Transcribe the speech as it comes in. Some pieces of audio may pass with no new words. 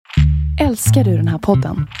Älskar du den här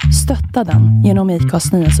podden? Stötta den genom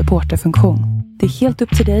IKAs nya supporterfunktion. Det är helt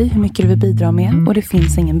upp till dig hur mycket du vill bidra med och det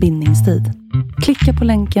finns ingen bindningstid. Klicka på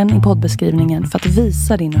länken i poddbeskrivningen för att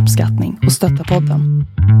visa din uppskattning och stötta podden.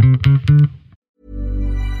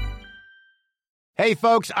 Hey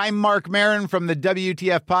folks, I'm Mark Maron from the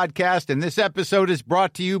WTF podcast, and this episode is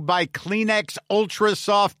brought to you by Kleenex Ultra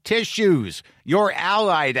Soft Tissues, your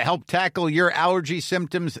ally to help tackle your allergy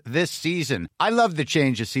symptoms this season. I love the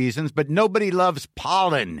change of seasons, but nobody loves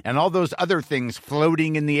pollen and all those other things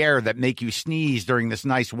floating in the air that make you sneeze during this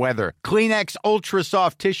nice weather. Kleenex Ultra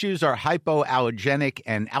Soft Tissues are hypoallergenic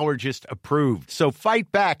and allergist approved, so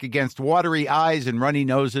fight back against watery eyes and runny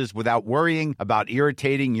noses without worrying about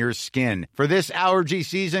irritating your skin. For this allergy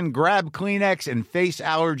season, grab Kleenex and face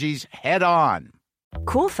allergies head on.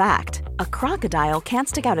 Cool fact, a crocodile can't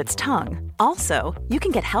stick out its tongue. Also, you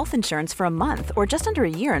can get health insurance for a month or just under a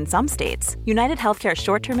year in some states. United Healthcare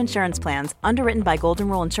short-term insurance plans, underwritten by Golden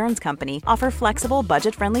Rule Insurance Company, offer flexible,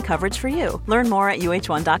 budget-friendly coverage for you. Learn more at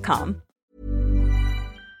uh1.com.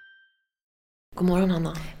 God morgon,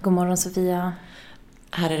 Hanna. God morgon, Sofia.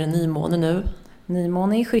 Här är det nymåne nu.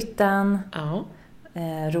 Nymåne i Skytten. Ja.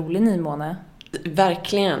 Rolig nymåne.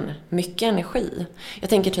 Verkligen. Mycket energi. Jag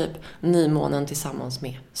tänker typ nymånen tillsammans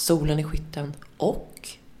med solen i Skytten och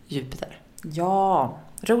Jupiter. Ja,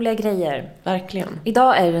 roliga grejer. Verkligen.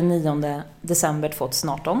 Idag är det 9 december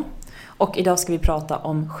 2018. Och idag ska vi prata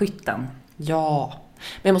om Skytten. Ja.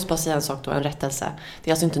 Men jag måste bara säga en sak då, en rättelse. Det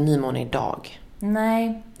är alltså inte nymåne idag.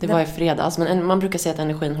 Nej. Det var i fredags. Men man brukar säga att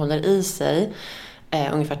energin håller i sig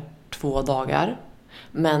ungefär 2 dagar.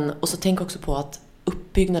 Och så tänk också på att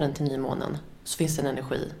uppbyggnaden till nymånen, så finns det en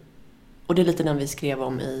energi. Och det är lite den vi skrev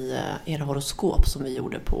om i era horoskop som vi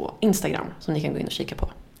gjorde på Instagram, som ni kan gå in och kika på.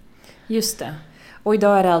 Just det. Och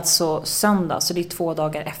idag är det alltså söndag, så det är 2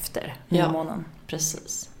 dagar efter nymånen. Ja,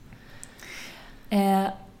 precis.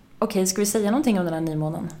 Okej, ska vi säga någonting om den här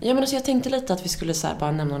nymånen? Ja, men alltså jag tänkte lite att vi skulle så här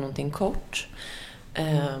bara nämna någonting kort.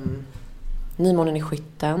 Nymånen i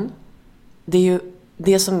Skytten. Det är ju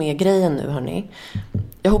det som är grejen nu, hörni.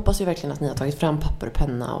 Jag hoppas ju verkligen att ni har tagit fram papper och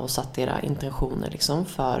penna och satt era intentioner liksom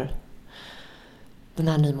för den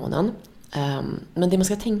här nymånen. Men det man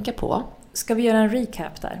ska tänka på... Ska vi göra en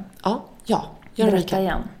recap där? Ja, gör en recap.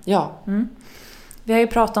 Igen. Ja. Mm. Vi har ju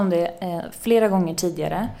pratat om det flera gånger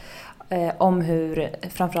tidigare. Om hur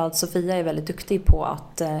framförallt Sofia är väldigt duktig på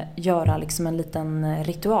att göra liksom en liten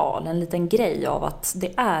ritual, en liten grej av att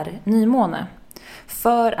det är nymåne.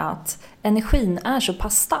 För att energin är så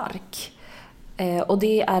pass stark. Och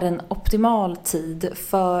det är en optimal tid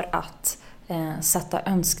för att sätta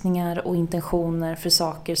önskningar och intentioner för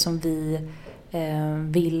saker som vi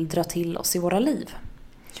vill dra till oss i våra liv.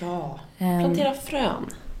 Ja, plantera frön.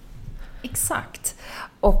 Exakt.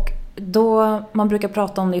 Och då man brukar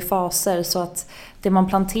prata om det i faser, så att det man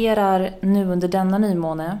planterar nu under denna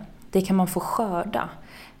nymåne, det kan man få skörda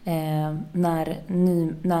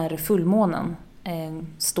när fullmånen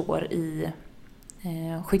står i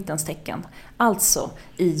Skyttens tecken. Alltså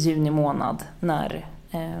i juni månad när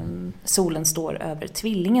solen står över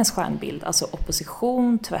tvillingens stjärnbild. Alltså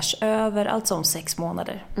opposition tvärs över, alltså om 6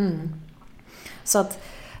 månader. Mm. Så att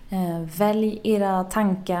välj era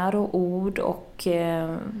tankar och ord och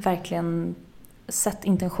verkligen sätt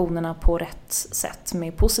intentionerna på rätt sätt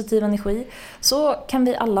med positiv energi. Så kan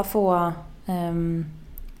vi alla få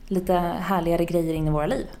lite härligare grejer in i våra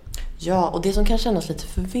liv. Ja, och det som kan kännas lite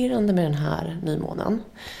förvirrande med den här nymånen,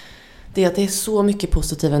 det är att det är så mycket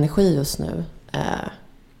positiv energi just nu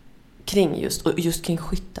kring kring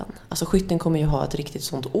Skytten. Alltså Skytten kommer ju ha ett riktigt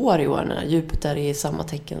sånt år i år när Jupiter är i samma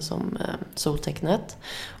tecken som soltecknet.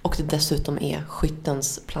 Och det dessutom är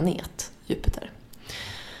Skyttens planet, Jupiter.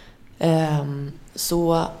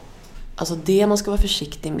 Så alltså det man ska vara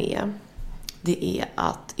försiktig med, det är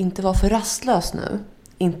att inte vara för rastlös nu.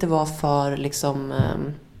 Inte vara för liksom...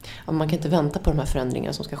 man kan inte vänta på de här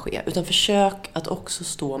förändringarna som ska ske. Utan försök att också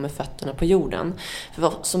stå med fötterna på jorden. För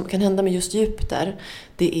vad som kan hända med just Jupiter,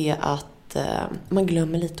 det är att man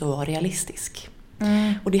glömmer lite att vara realistisk.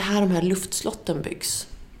 Mm. Och det är här de här luftslotten byggs.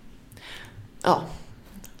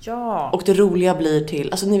 Ja. Och det roliga blir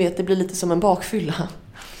till... Alltså ni vet, det blir lite som en bakfylla.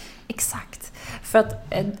 Exakt. För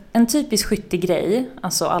att en typisk skyttegrej,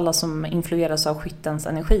 alltså alla som influeras av skyttens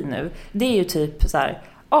energi nu, det är ju typ så här...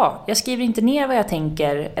 jag skriver inte ner vad jag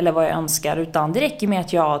tänker eller vad jag önskar, utan det räcker med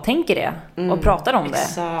att jag tänker det och pratar om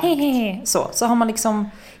det. Hehehe. Så har man liksom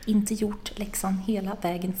inte gjort läxan hela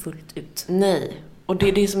vägen fullt ut. Nej, och det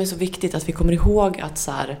är det som är så viktigt, att vi kommer ihåg att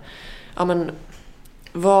så här,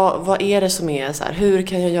 Vad är det som är så här, hur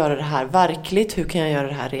kan jag göra det här verkligt? Hur kan jag göra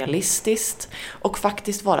det här realistiskt? Och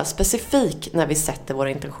faktiskt vara specifik när vi sätter våra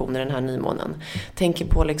intentioner den här nymånen. Tänker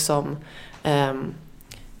på liksom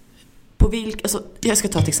alltså, jag ska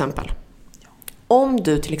ta ett exempel. Om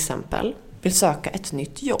du till exempel vill söka ett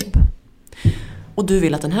nytt jobb och du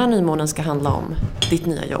vill att den här nymånen ska handla om ditt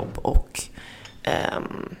nya jobb och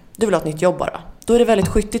du vill ha ett nytt jobb bara. Då är det väldigt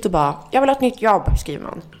skyttigt att bara, jag vill ha ett nytt jobb, skriver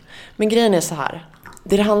man. Men grejen är så här.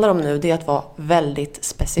 Det handlar om nu, det är att vara väldigt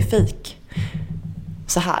specifik.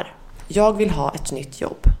 Så här. Jag vill ha ett nytt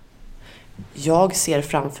jobb. Jag ser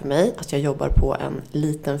framför mig att jag jobbar på en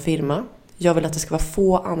liten firma. Jag vill att det ska vara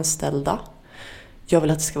få anställda. Jag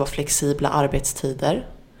vill att det ska vara flexibla arbetstider.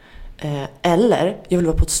 Eller jag vill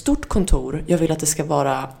vara på ett stort kontor. Jag vill att det ska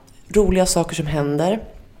vara roliga saker som händer.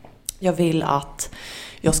 Jag vill att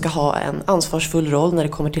jag ska ha en ansvarsfull roll när det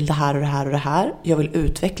kommer till det här och det här och det här. Jag vill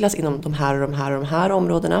utvecklas inom de här och de här och de här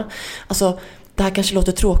områdena. Alltså, det här kanske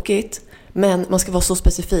låter tråkigt, men man ska vara så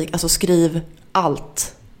specifik. Alltså, skriv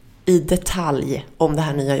allt i detalj om det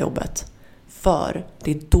här nya jobbet. För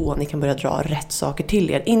det är då ni kan börja dra rätt saker till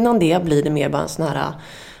er. Innan det blir det mer bara en sån här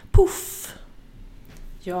puff.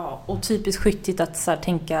 Ja, och typiskt skyttigt att så här,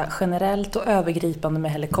 tänka generellt och övergripande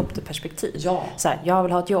med helikopterperspektiv. Ja. Så här, jag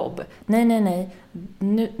vill ha ett jobb. Nej.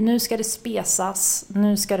 Nu ska det spesas.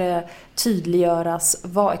 Nu ska det tydliggöras.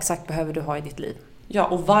 Vad exakt behöver du ha i ditt liv? Ja,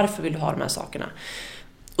 och varför vill du ha de här sakerna?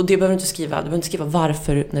 Och det behöver du inte skriva. Du behöver inte skriva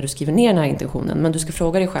varför när du skriver ner den här intentionen. Men du ska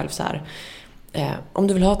fråga dig själv så här. Om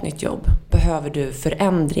du vill ha ett nytt jobb, behöver du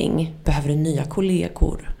förändring? Behöver du nya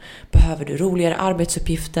kollegor? Behöver du roligare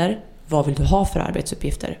arbetsuppgifter? Vad vill du ha för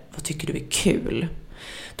arbetsuppgifter? Vad tycker du är kul?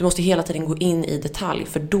 Du måste hela tiden gå in i detalj,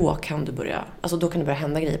 för då kan det börja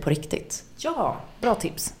hända grejer på riktigt. Ja, bra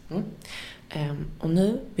tips. Och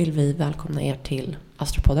nu vill vi välkomna er till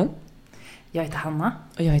Astropodden. Jag heter Hanna.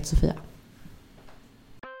 Och jag heter Sofia.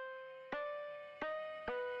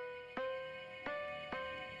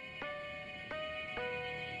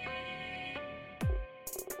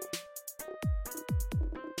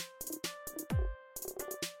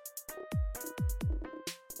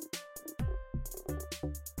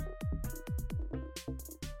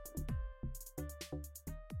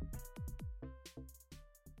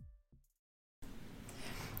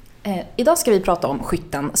 Idag ska vi prata om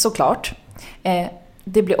skytten, såklart.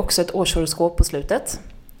 Det blir också ett årshoroskop på slutet.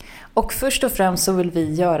 Och först och främst så vill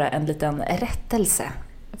vi göra en liten rättelse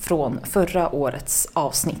från förra årets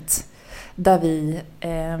avsnitt. Där vi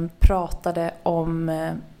pratade om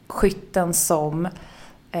skytten som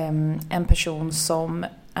en person som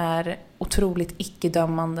är otroligt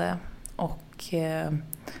icke-dömande och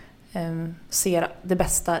ser det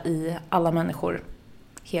bästa i alla människor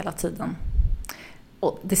hela tiden.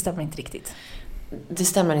 Och det stämmer inte riktigt. Det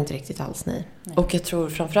stämmer inte riktigt alls, nej. Och jag tror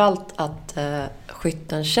framförallt att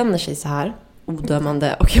skytten känner sig så här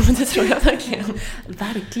odömande. Och ja, men det tror jag verkligen.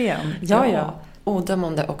 Verkligen, ja.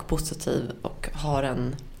 Odömande och positiv och har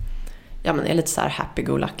är lite så här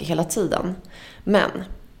happy-go-lucky hela tiden. Men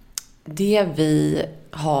det vi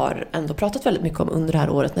har ändå pratat väldigt mycket om under det här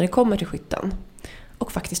året när det kommer till skytten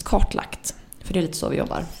och faktiskt kartlagt, för det är lite så vi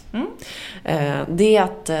jobbar. Det är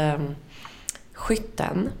att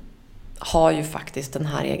skytten har ju faktiskt den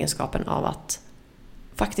här egenskapen av att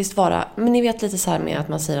faktiskt vara, men ni vet lite så här med att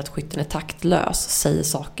man säger att skytten är taktlös, säger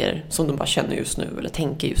saker som de bara känner just nu eller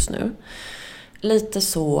tänker just nu. Lite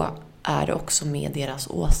så är det också med deras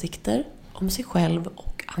åsikter om sig själv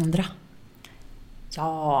och andra.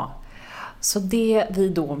 Ja, så det vi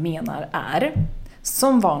då menar är,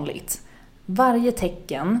 som vanligt, varje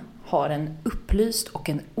tecken har en upplyst och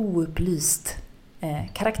en oupplyst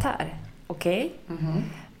karaktär. Okej?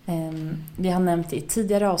 Vi har nämnt det i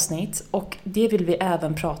tidigare avsnitt och det vill vi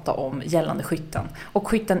även prata om gällande skytten. Och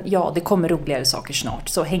skytten, ja, det kommer roligare saker snart,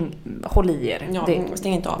 så håll i er. Ja,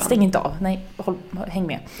 stäng inte av. Stäng inte av, nej, häng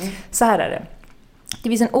med. Så här är det. Det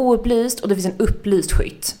finns en oupplyst och det finns en upplyst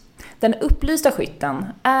skytt. Den upplysta skytten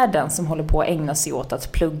är den som håller på att ägna sig åt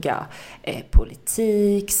att plugga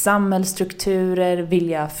politik, samhällsstrukturer,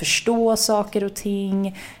 vilja förstå saker och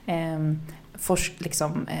ting,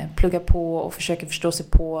 plugga på och försöka förstå sig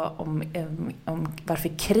på om varför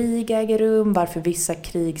krig äger rum, varför vissa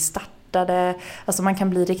krig startade. Alltså man kan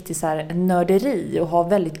bli riktigt så här nörderi och ha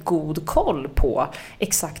väldigt god koll på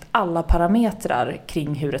exakt alla parametrar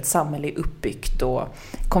kring hur ett samhälle är uppbyggt och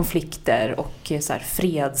konflikter och så här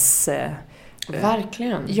freds...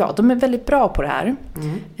 Verkligen. Ja, de är väldigt bra på det här.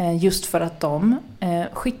 Just för att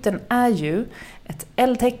skytten är ju ett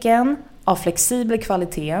eldtecken av flexibel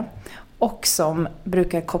kvalitet och som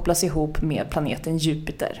brukar kopplas ihop med planeten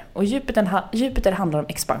Jupiter. Och Jupiter handlar om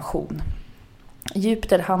expansion.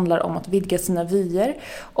 Jupiter handlar om att vidga sina vyer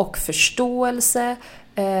och förståelse,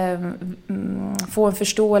 få en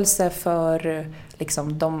förståelse för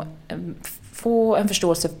liksom få en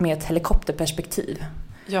förståelse med ett helikopterperspektiv.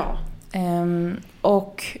 Ja.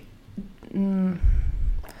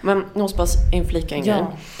 Men jag måste bara inflika en grej.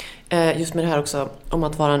 Just med det här också om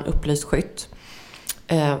att vara en upplyst skytt.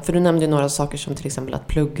 För du nämnde ju några saker som till exempel att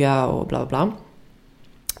plugga och bla bla.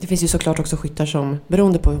 Det finns ju såklart också skyttar som,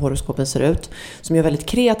 beroende på hur horoskopen ser ut, som gör väldigt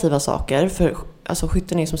kreativa saker. För alltså,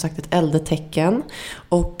 skytten är som sagt ett eldetecken.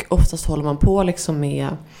 Och oftast håller man på liksom med,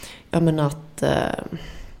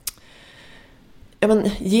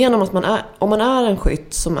 genom att om man är en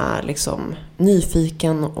skytt som är liksom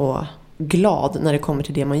nyfiken och glad när det kommer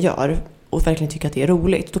till det man gör och verkligen tycker att det är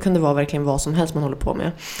roligt, då kan det vara verkligen vad som helst man håller på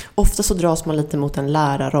med. Ofta så dras man lite mot en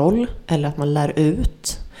lärarroll eller att man lär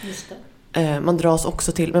ut. Just det. Man dras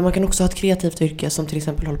också till, men man kan också ha ett kreativt yrke som till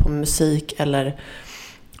exempel håller på med musik eller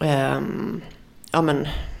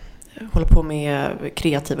håller på med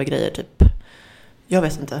kreativa grejer typ. Jag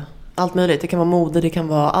vet inte. Allt möjligt. Det kan vara mode, det kan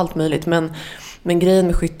vara allt möjligt. Men grejen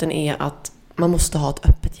med skytten är att man måste ha ett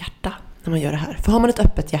öppet hjärta när man gör det här. För har man ett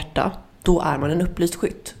öppet hjärta, då är man en upplyst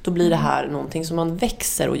skytt. Då blir det här någonting som man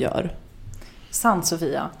växer och gör. Sant,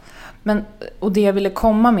 Sofia. Och det jag ville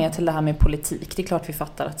komma med till det här med politik, det är klart vi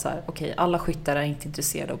fattar att så här, okej, alla skyttar är inte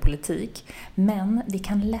intresserade av politik, men det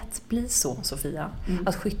kan lätt bli så, Sofia,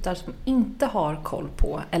 att skyttar som inte har koll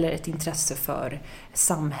på eller ett intresse för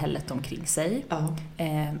samhället omkring sig,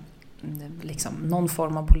 liksom någon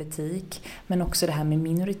form av politik, men också det här med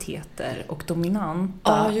minoriteter och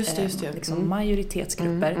dominanta liksom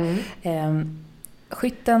majoritetsgrupper.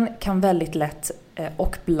 Skytten kan väldigt lätt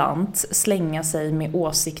och blant slänga sig med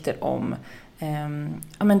åsikter om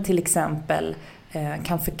till exempel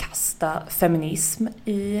kan förkasta feminism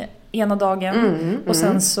i ena dagen och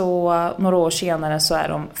sen så några år senare så är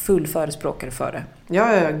de full förespråkare för det.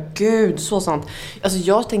 Ja, gud, så sant. Alltså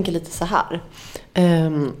jag tänker lite så här.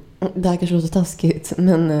 Det här kanske låter taskigt,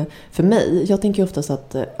 men för mig, jag tänker oftast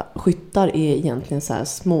att skyttar är egentligen så här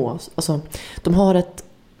små, alltså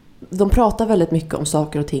de pratar väldigt mycket om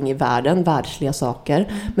saker och ting i världen, världsliga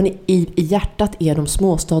saker, men i hjärtat är de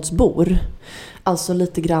småstadsbor. Alltså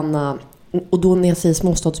lite granna, och då när jag säger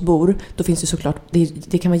småstadsbor, då finns det såklart,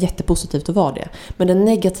 det kan vara jättepositivt att vara det. Men den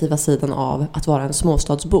negativa sidan av att vara en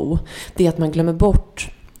småstadsbo, det är att man glömmer bort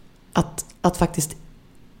att faktiskt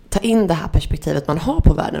ta in det här perspektivet man har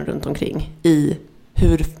på världen runt omkring i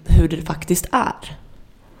hur det faktiskt är.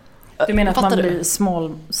 Du menar att man blir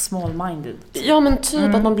small-minded? Ja, men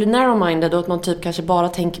typ att man blir narrow-minded och att man typ kanske bara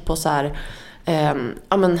tänker på så här,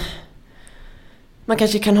 man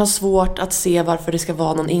kanske kan ha svårt att se varför det ska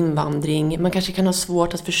vara någon invandring. Man kanske kan ha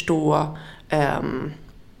svårt att förstå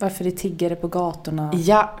varför det tiggare på gatorna.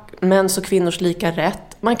 Ja, men så kvinnors lika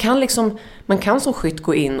rätt. Man kan som skytt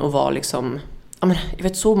gå in och vara liksom, jag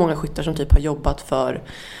vet så många skyttar som typ har jobbat för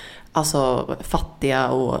alltså fattiga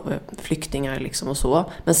och flyktingar liksom och så.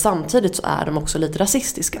 Men samtidigt så är de också lite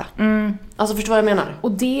rasistiska. Alltså förstår vad jag menar?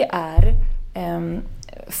 Och det är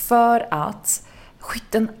för att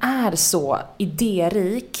skytten är så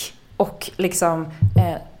idérik och liksom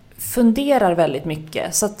funderar väldigt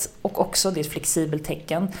mycket så att, och också det är ett flexibelt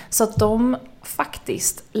tecken så att de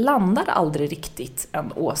faktiskt landar aldrig riktigt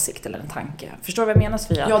en åsikt eller en tanke. Förstår du vad jag menar,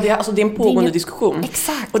 Sofia? Ja, det är en pågående diskussion.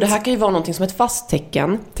 Exakt. Och det här kan ju vara någonting som ett fast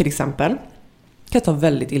tecken, till exempel, kan ta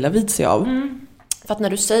väldigt illa vid sig av. För att när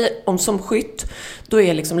du säger om som skytt, då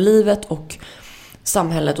är liksom livet och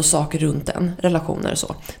samhället och saker runt en, relationer och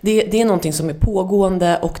så. Det är någonting som är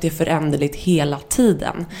pågående och det är föränderligt hela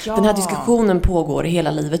tiden. Ja. Den här diskussionen pågår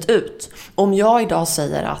hela livet ut. Om jag idag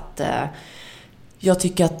säger att jag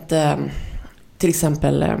tycker att till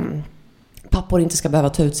exempel pappor inte ska behöva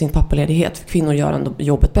ta ut sin pappaledighet för kvinnor gör ändå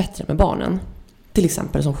jobbet bättre med barnen. Till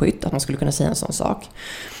exempel som skytt, att man skulle kunna säga en sån sak.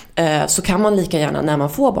 Så kan man lika gärna när man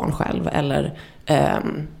får barn själv eller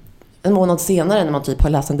en månad senare när man typ har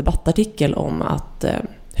läst en debattartikel om att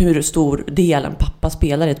hur stor del en pappa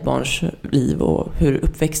spelar i ett barns liv och hur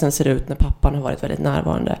uppväxten ser ut när pappan har varit väldigt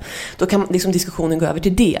närvarande. Då kan liksom diskussionen gå över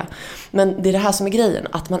till det. Men det är det här som är grejen,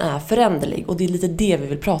 att man är föränderlig och det är lite det vi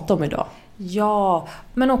vill prata om idag. Ja,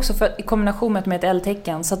 men också för, i kombination med ett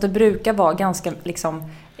L-tecken så att det brukar vara ganska liksom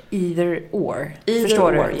either or.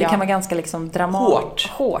 Förstår du? Det kan vara ganska liksom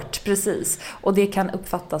hårt, precis. Och det kan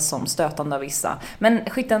uppfattas som stötande av vissa. Men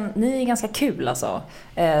skytten, ni är ganska kul alltså.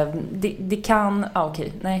 Det kan,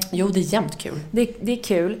 nej. Jo, det är jämt kul. Det är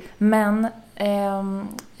kul, men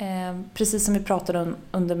precis som vi pratade om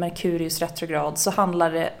under Merkurius retrograd så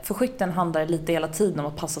för skytten handlar det lite hela tiden om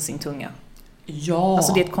att passa sin tunga. Ja.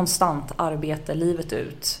 Alltså det är ett konstant arbete livet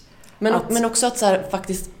ut. Men också att så här,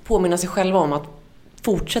 faktiskt påminna sig själva om att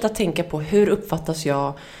fortsätta tänka på hur uppfattas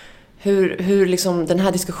jag, hur liksom den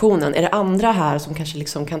här diskussionen, är det andra här som kanske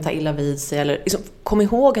liksom kan ta illa vid sig, eller liksom, kom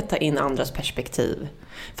ihåg att ta in andras perspektiv.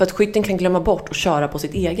 För att skytten kan glömma bort och köra på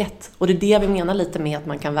sitt eget. Och det är det vi menar lite med att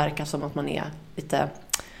man kan verka som att man är lite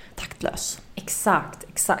taktlös.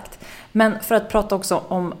 Exakt. Men för att prata också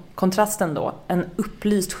om kontrasten då, en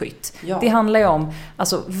upplyst skytt. Ja. Det handlar ju om,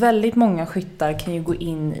 alltså väldigt många skyttar kan ju gå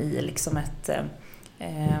in i liksom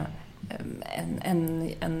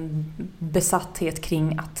en besatthet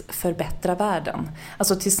kring att förbättra världen.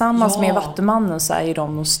 Alltså tillsammans med Vattumannen så är ju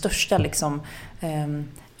de största liksom,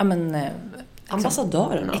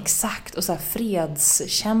 ambassadörerna. Exakt, och så här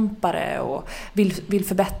fredskämpare och vill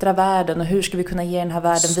förbättra världen, och hur ska vi kunna ge den här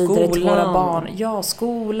världen vidare till våra barn? Ja,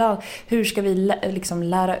 skolan. Hur ska vi liksom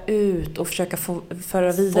lära ut och försöka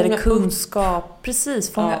föra vidare fånga kunskap? upp.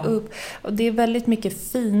 Precis, fånga upp. Och det är väldigt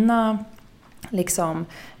mycket fina liksom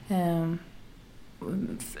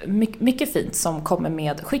mycket fint som kommer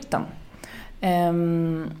med skytten.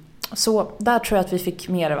 Så där tror jag att vi fick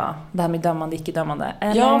mer, va? Det här med dömande, icke-dömande.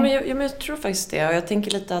 Ja, men jag tror faktiskt det. Och jag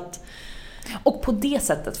tänker lite att... Och på det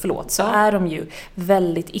sättet, så är de ju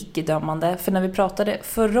väldigt icke-dömande. För när vi pratade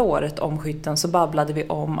förra året om skytten så babblade vi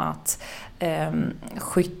om att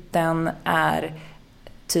skytten är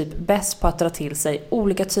typ bäst på att dra till sig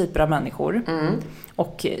olika typer av människor.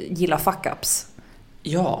 Och gilla fuck-ups.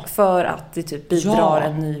 Ja. För att det typ bidrar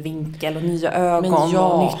en ny vinkel och nya ögon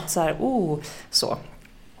och nytt så här, så.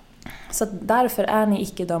 Så därför är ni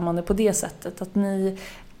icke-dömande på det sättet att ni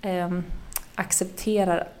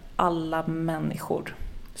accepterar alla människor.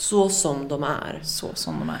 Så som de är. Så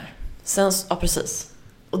som de är. Sen, ja, precis.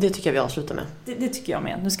 Och det tycker jag vi avslutar med. Det tycker jag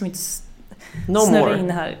med. Nu ska vi inte snurra more. In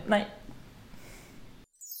här. Nej.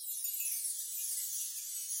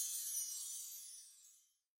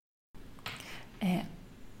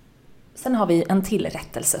 Sen har vi en till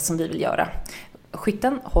rättelse som vi vill göra.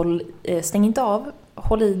 Skytten, stäng inte av,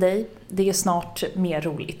 håll i dig, det är snart mer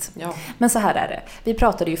roligt. Ja. Men så här är det. Vi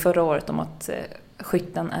pratade ju förra året om att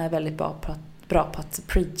skytten är väldigt bra på att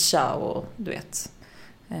preacha och du vet.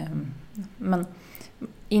 Men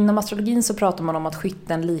inom astrologin så pratar man om att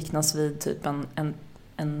skytten liknas vid typ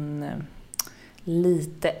en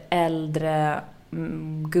lite äldre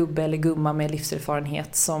gubbe eller gumma med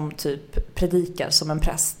livserfarenhet som typ predikar som en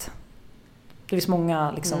präst. Det finns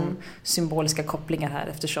många liksom, symboliska kopplingar här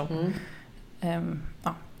eftersom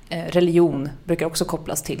religion brukar också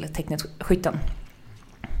kopplas till tecknet skytten.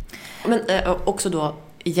 Men också då,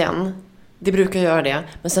 igen, det brukar göra det.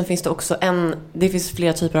 Men sen finns det också det finns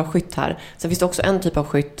flera typer av skytt här. Sen finns det också en typ av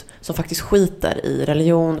skytt som faktiskt skiter i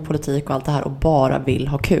religion, politik och allt det här och bara vill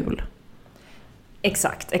ha kul.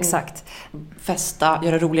 Exakt. Festa,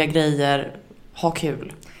 göra roliga grejer, ha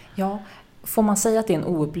kul. Ja, får man säga att det är en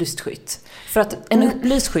oupplyst skytt? För att en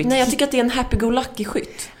upplyst skytt... Nej, jag tycker att det är en happy-go-lucky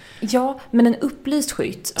skytt. Ja, men en upplyst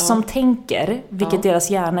skytt som tänker, vilket deras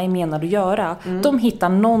hjärna är menad att göra, de hittar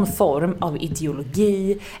någon form av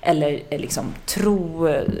ideologi eller liksom tro,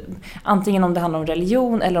 antingen om det handlar om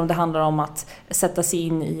religion eller om det handlar om att sätta sig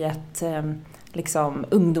in i ett liksom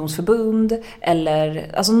ungdomsförbund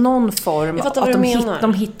eller alltså någon form att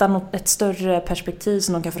de hittar ett större perspektiv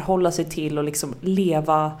som de kan förhålla sig till och liksom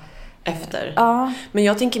leva efter. Ja. Men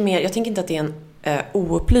jag tänker inte att det är en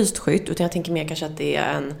oupplyst skytt, utan jag tänker mer kanske att det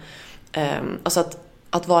är alltså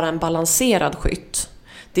att vara en balanserad skytt.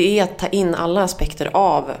 Det är att ta in alla aspekter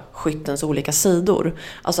av skyttens olika sidor.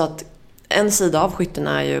 Alltså att en sida av skytten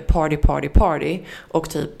är ju party och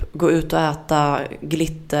typ gå ut och äta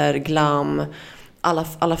glitter, glam,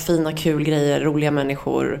 alla fina kul grejer, roliga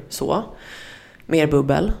människor, så. Mer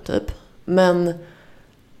bubbel typ. Men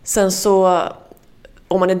sen så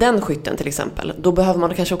om man är den skytten till exempel, då behöver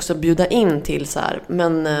man kanske också bjuda in till så här,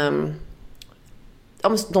 men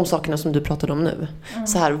de sakerna som du pratade om nu.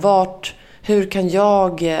 Så här, hur kan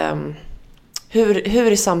jag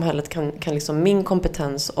hur i samhället kan liksom min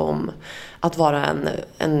kompetens om att vara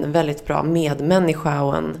en väldigt bra medmänniska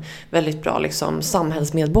och en väldigt bra liksom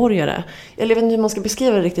samhällsmedborgare. Jag vet inte hur man ska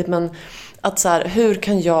beskriva det riktigt, men att så här, hur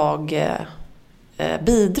kan jag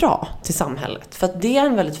bidra till samhället? För att det är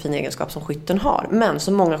en väldigt fin egenskap som skytten har, men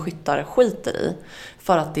som många skyttar skiter i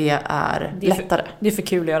för att det är lättare. Det är för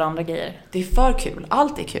kul att göra andra grejer. Det är för kul.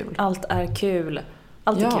 Allt är kul. Allt är kul.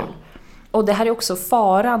 Allt är kul. Och det här är också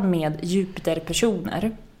faran med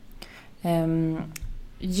Jupiter-personer.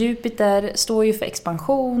 Jupiter står ju för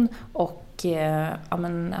expansion och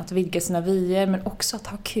att vidga sina vyer, men också att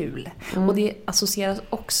ha kul. Och det associeras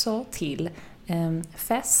också till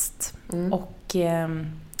fest och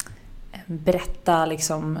berätta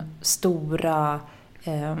liksom stora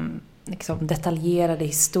liksom detaljerade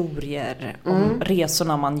historier om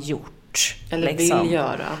resorna man gjort. Eller liksom.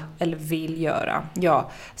 vill göra.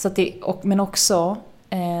 Ja, så att men också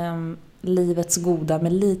livets goda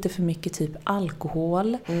med lite för mycket typ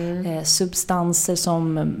alkohol, substanser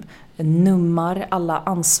som nummar alla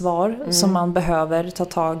ansvar som man behöver ta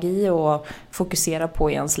tag i och fokusera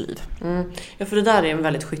på i ens liv. Ja, för det där är en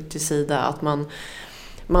väldigt skyttig sida, att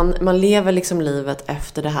man lever liksom livet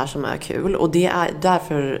efter det här som är kul, och det är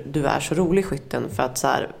därför du är så rolig, skytten, för att så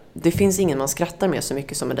här, det finns ingen man skrattar med så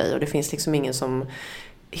mycket som med dig, och det finns liksom ingen som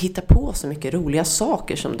hittar på så mycket roliga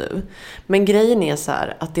saker som du. Men grejen är så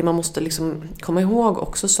här, att det man måste liksom komma ihåg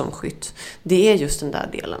också som skytt, det är just den där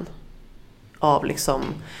delen av liksom,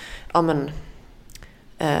 ja men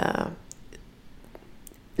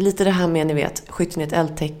lite det här med, ni vet, skytten är ett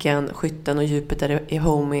eldtecken, skytten och Jupiter är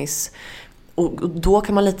homies. Och då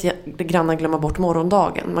kan man lite grann glömma bort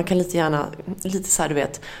morgondagen. Man kan lite så här, du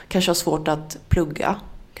vet, kanske ha svårt att plugga,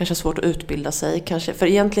 kanske ha svårt att utbilda sig, kanske, för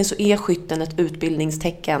egentligen så är skytten ett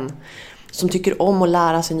utbildningstecken som tycker om att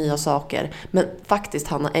lära sig nya saker. Men faktiskt,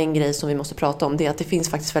 Hanna, en grej som vi måste prata om, det är att det finns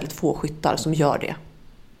faktiskt väldigt få skyttar som gör det.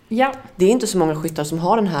 Ja. Det är inte så många skyttar som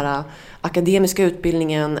har den här akademiska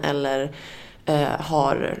utbildningen eller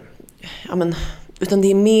har, ja men, utan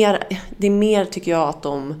det är mer tycker jag att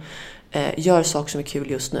de gör saker som är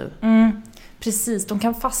kul just nu. Precis, de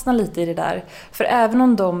kan fastna lite i det där. För även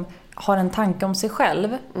om de har en tanke om sig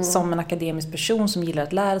själv som en akademisk person som gillar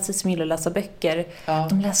att lära sig, som gillar att läsa böcker,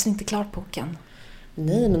 de läser inte klart boken.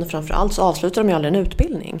 Nej, men framförallt så avslutar de ju aldrig en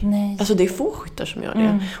utbildning. Nej. Alltså det är få skyttar som gör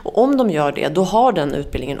det. Och om de gör det, då har den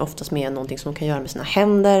utbildningen oftast med någonting som de kan göra med sina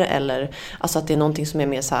händer, eller alltså att det är någonting som är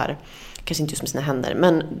mer så här, kanske inte just med sina händer,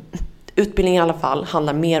 men utbildningen i alla fall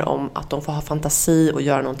handlar mer om att de får ha fantasi och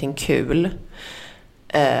göra någonting kul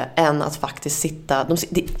än att faktiskt sitta.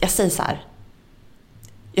 Jag säger så här,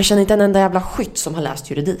 jag känner inte en enda jävla skytt som har läst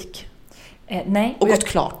juridik. Nej. Och gått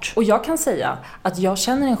klart. Och jag kan säga att jag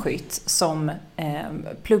känner en skytt som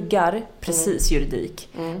pluggar precis juridik,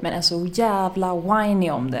 men är så jävla whiny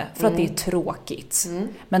om det för att det är tråkigt.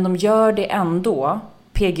 Men de gör det ändå.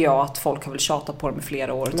 PGA, att folk har väl tjatat på dem i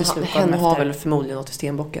flera år. Men hen har väl förmodligen något i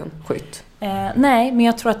stenbocken, skytt. Nej, men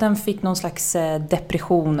jag tror att den fick någon slags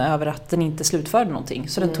depression över att den inte slutförde någonting.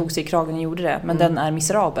 Så den tog sig i kragen och gjorde det. Men den är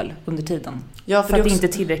miserabel under tiden. Ja, för att det inte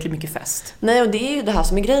är tillräckligt mycket fest. Nej, och det är ju det här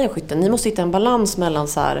som är grejen, skytten. Ni måste hitta en balans mellan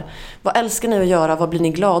så här, vad älskar ni att göra, vad blir ni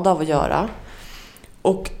glada av att göra?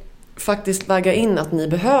 Och faktiskt väga in att ni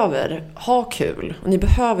behöver ha kul. Och ni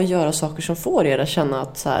behöver göra saker som får er att känna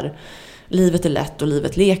att så här, livet är lätt och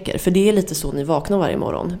livet leker. För det är lite så ni vaknar varje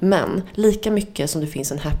morgon. Men lika mycket som det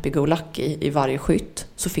finns en happy-go-lucky i varje skytt,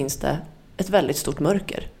 så finns det ett väldigt stort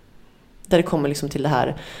mörker. Där det kommer liksom till det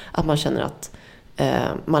här att man känner att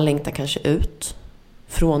man längtar kanske ut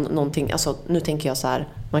från någonting. Alltså nu tänker jag så här,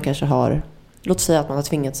 man kanske har, låt säga att man har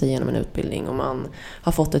tvingat sig igenom en utbildning och man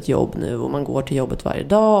har fått ett jobb nu och man går till jobbet varje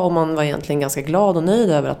dag och man var egentligen ganska glad och nöjd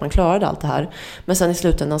över att man klarade allt det här. Men sen i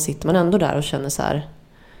slutändan sitter man ändå där och känner så här,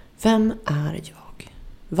 vem är jag?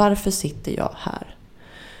 Varför sitter jag här?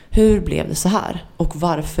 Hur blev det så här? Och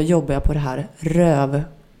varför jobbar jag på det här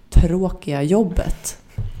rövtråkiga jobbet?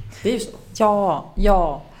 Det är ju så.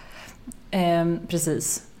 Ja.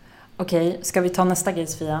 Precis. Okej, ska vi ta nästa grej,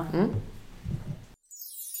 Sofia?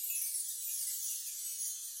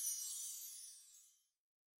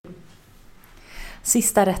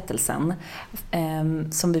 Sista rättelsen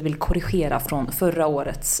som vi vill korrigera från förra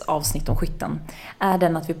årets avsnitt om skytten är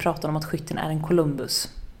den att vi pratar om att skytten är en Columbus.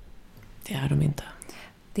 Det är de inte.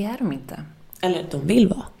 Det är de inte. Eller de vill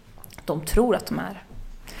vara. De tror att de är.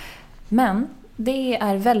 Men det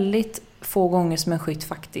är väldigt få gånger som en skytt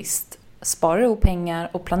faktiskt sparar ihop pengar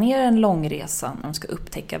och planerar en långresa när de ska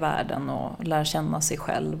upptäcka världen och lära känna sig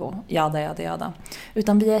själv och jada.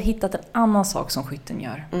 Utan vi har hittat en annan sak som skytten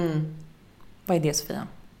gör. Vad är det, Sofia?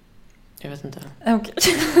 Jag vet inte. Okej.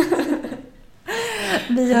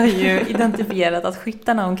 Vi har ju identifierat att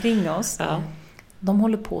skyttarna omkring oss, de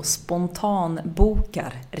håller på och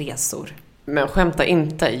spontanbokar resor. Men skämta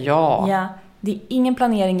inte, ja. Det är ingen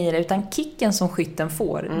planering i det, utan kicken som skytten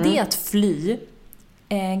får, det är att fly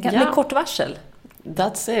med kort varsel.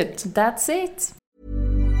 That's it.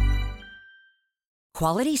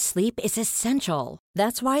 Quality sleep is essential.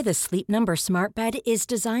 That's why the Sleep Number Smart Bed is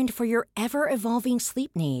designed for your ever-evolving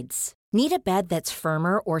sleep needs. Need a bed that's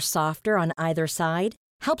firmer or softer on either side?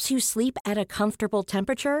 Helps you sleep at a comfortable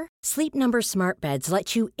temperature? Sleep Number Smart Beds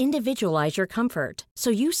let you individualize your comfort, so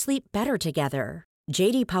you sleep better together.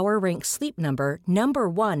 JD Power ranks Sleep Number number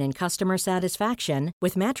 1 in customer satisfaction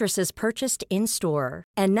with mattresses purchased in-store.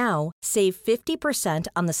 And now, save 50%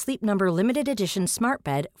 on the Sleep Number Limited Edition Smart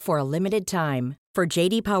Bed for a limited time. For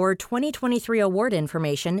JD Power 2023 award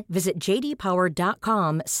information, visit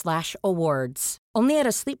jdpower.com/awards. Only at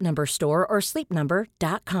a Sleep Number store or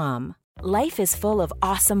sleepnumber.com. Life is full of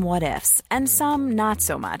awesome what-ifs, and some not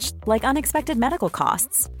so much, like unexpected medical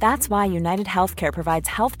costs. That's why United Healthcare provides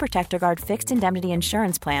Health Protector Guard fixed indemnity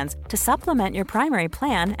insurance plans to supplement your primary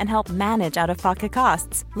plan and help manage out-of-pocket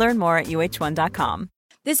costs. Learn more at uh1.com.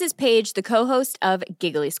 This is Paige, the co-host of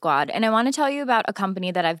Giggly Squad, and I want to tell you about a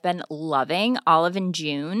company that I've been loving, Olive &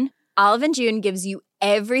 June. Olive & June gives you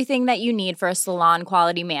everything that you need for a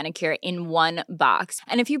salon-quality manicure in one box.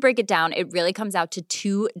 And if you break it down, it really comes out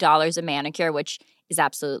to $2 a manicure, which is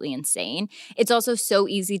absolutely insane. It's also so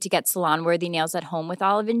easy to get salon-worthy nails at home with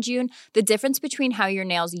Olive & June. The difference between how your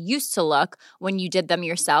nails used to look when you did them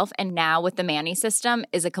yourself and now with the Mani system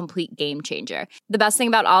is a complete game changer. The best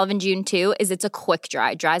thing about Olive & June, too, is it's a quick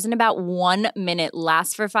dry. Dries in about 1 minute,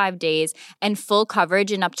 lasts for 5 days, and full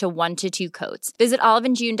coverage in up to 1 to 2 coats. Visit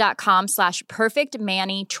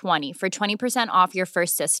oliveandjune.com/perfectmani20 for 20% off your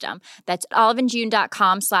first system. That's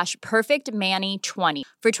oliveandjune.com/perfectmani20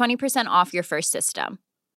 for 20% off your first system.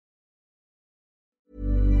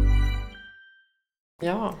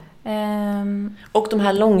 Ja. Och de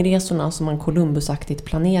här långresorna som man Columbusaktigt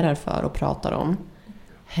planerar för och pratar om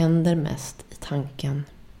händer mest i tanken.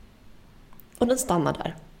 Och den stannar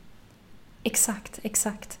där. Exakt.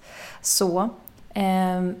 Så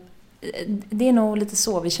det är nog lite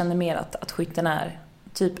så vi känner mer att skytten är.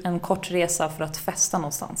 Typ en kort resa för att festa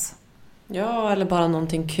någonstans. Ja, eller bara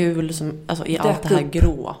någonting kul som, alltså, i allt det här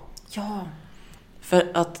grå. Ja.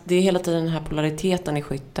 För att det är hela tiden den här polariteten i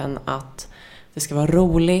skytten att det ska vara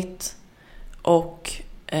roligt och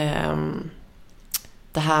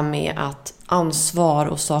det här med att ansvar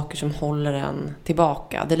och saker som håller en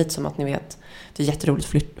tillbaka. Det är lite som att ni vet, det är jätteroligt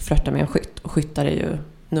att flirta med en skytt. Och skyttar är ju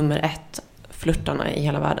nummer 1 flirtarna i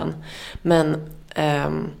hela världen. Men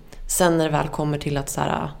sen när det väl kommer till att så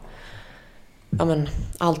här, ja, men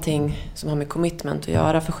allting som har med commitment att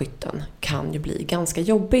göra för skytten kan ju bli ganska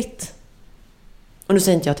jobbigt. Och nu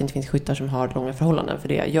säger inte jag att det inte finns skyttar som har långa förhållanden, för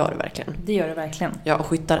det gör det verkligen. Det gör det verkligen. Ja, och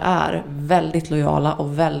skyttar är väldigt lojala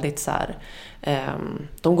och väldigt så här,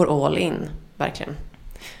 de går all in, verkligen.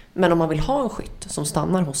 Men om man vill ha en skytt som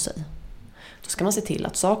stannar hos sig, då ska man se till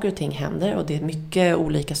att saker och ting händer och det är mycket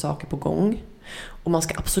olika saker på gång. Och man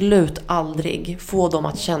ska absolut aldrig få dem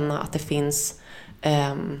att känna att det finns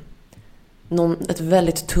ett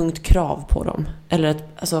väldigt tungt krav på dem. Eller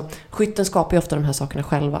alltså, skytten skapar ju ofta de här sakerna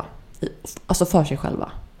själva. Alltså för sig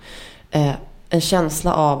själva. En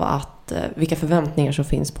känsla av att vilka förväntningar som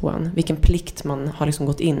finns på en. Vilken plikt man har liksom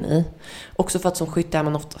gått in i. Också för att som skytt är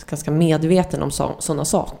man ofta ganska medveten om sådana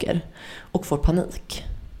saker. Och får panik.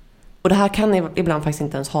 Och det här kan ibland faktiskt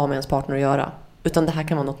inte ens ha med ens partner att göra. Utan det här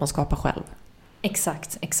kan vara något man skapar själv.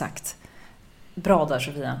 Exakt. Bra där,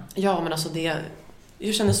 Sofia. Ja, men alltså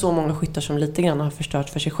jag känner så många skyttar som lite grann har förstört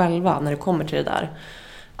för sig själva när det kommer till det där.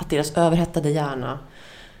 Att deras överhettade hjärna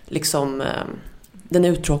liksom, den är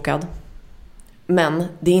uttråkad. Men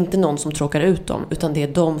det är inte någon som tråkar ut dem, utan det är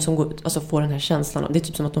de som får den här känslan. Det är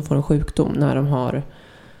typ som att de får en sjukdom när de har,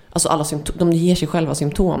 alltså alla symptom, de ger sig själva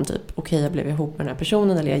symptom typ. Okej, jag blev ihop med den här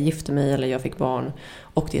personen, eller jag gifte mig, eller jag fick barn,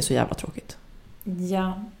 och det är så jävla tråkigt.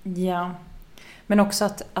 Ja. Men också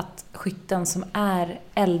att skytten som är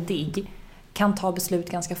eldig kan ta beslut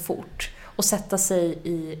ganska fort och sätta sig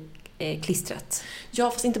i klistret. Ja,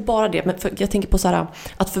 fast inte bara det. Men jag tänker på så här,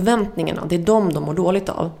 att förväntningarna, det är de mår dåligt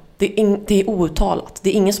av. Det är outtalat. Det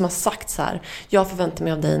är ingen som har sagt så här: jag förväntar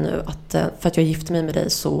mig av dig nu att för att jag gifter mig med dig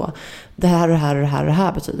så det här och det här och det här och det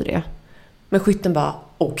här betyder det. Men skytten bara,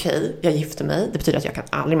 okej, jag gifter mig. Det betyder att jag kan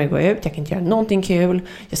aldrig mer gå ut. Jag kan inte göra någonting kul.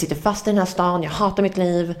 Jag sitter fast i den här stan. Jag hatar mitt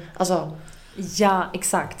liv. Alltså... Ja,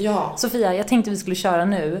 exakt. Ja. Sofia, jag tänkte vi skulle köra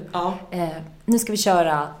nu. Ja. Nu ska vi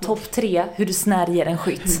köra topp 3 hur du snärjer en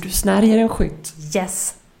skytt. Hur du snärjer en skytt.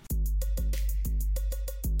 Yes.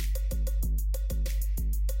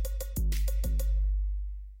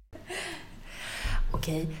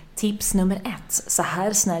 Okej, tips nummer 1. Så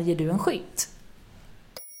här snärjer du en skytt.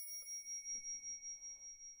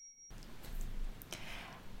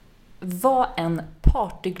 Var en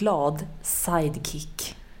partyglad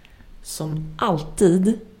sidekick. Som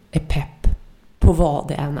alltid är pepp på vad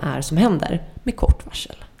det än är som händer med kort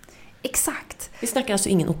varsel. Exakt. Vi snackar alltså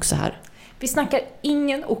ingen oxe här. Vi snackar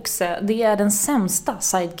ingen oxe. Det är den sämsta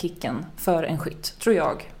sidekicken för en skytt, tror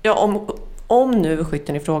jag. Ja, om nu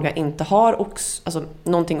skytten i fråga inte har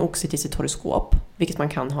någonting oxigt i sitt horoskop, vilket man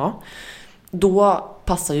kan ha, då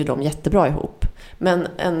passar ju de jättebra ihop. Men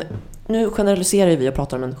nu generaliserar vi och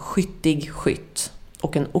pratar om en skyttig skytt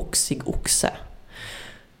och en oxig oxe.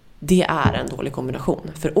 Det är en dålig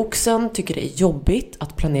kombination. För oxen tycker det är jobbigt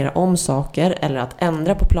att planera om saker eller att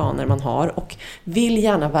ändra på planer man har och vill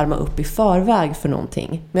gärna värma upp i förväg för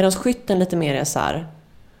någonting. Medan skytten lite mer är så här,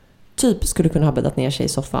 typ skulle kunna ha bäddat ner sig i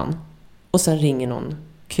soffan och sen ringer någon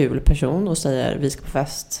kul person och säger vi ska på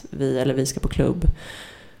fest, vi ska på klubb.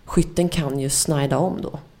 Skytten kan ju snida om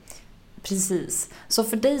då. Precis. Så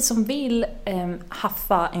för dig som vill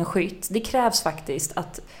haffa en skytt, det krävs faktiskt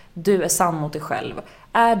att du är sann mot dig själv.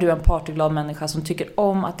 Är du en partyglad människa som tycker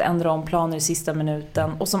om att ändra om planer i sista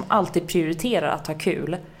minuten och som alltid prioriterar att ha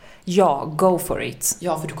kul, ja, go for it.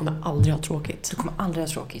 Ja, för du kommer aldrig ha tråkigt. Du kommer aldrig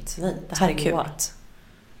ha tråkigt. Nej, det här är kul.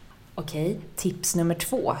 Okej, tips nummer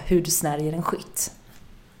 2. Hur du snärjer en skytt.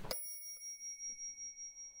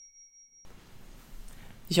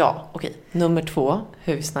 Ja, okej. Nummer 2,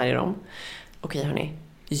 hur vi snärjer dem. Okej, hörni.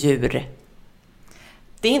 Djur.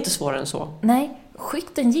 Det är inte svårare än så. Nej,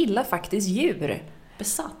 skytten gillar faktiskt djur.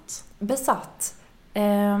 Besatt.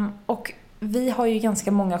 Och vi har ju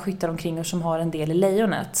ganska många skyttar omkring oss som har en del i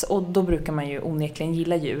lejonet. Och då brukar man ju onekligen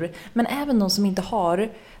gilla djur. Men även de som inte har,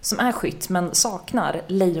 som är skytt men saknar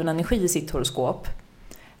lejonenergi i sitt horoskop,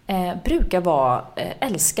 brukar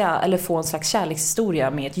älska eller få en slags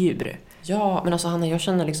kärlekshistoria med ett djur. Ja, men alltså Hanna, jag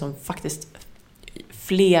känner liksom faktiskt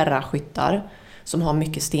flera skyttar som har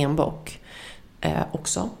mycket stenbock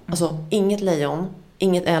också. Alltså inget lejon,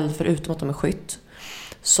 inget eld förutom att de är skytt.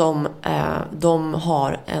 Som de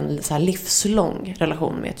har en så här livslång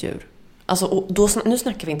relation med ett djur. Alltså, och då, nu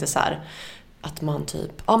snackar vi inte så här att man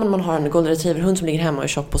typ, ja men man har en golden retriever-hund som ligger hemma och är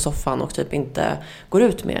tjock på soffan och typ inte går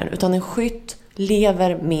ut med den. Utan en skytt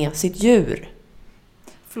lever med sitt djur.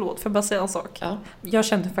 Förlåt, för bara säga en sak. Ja. Jag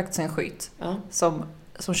kände faktiskt en skytt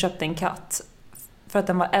som köpte en katt för att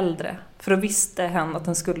den var äldre. För då visste hen att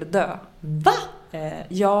den skulle dö. Va?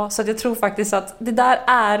 Ja, så att jag tror faktiskt att det där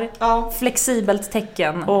är flexibelt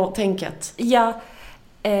tecken. Och tänket. Ja,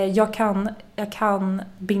 jag kan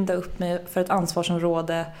binda upp mig för ett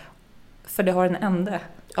ansvarsområde för det har en ände.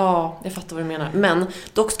 Ja, jag fattar vad du menar. Men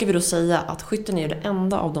dock ska vi då säga att skytten är ju det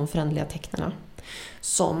enda av de förändliga tecknarna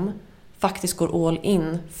som faktiskt går all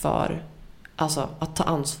in för alltså att ta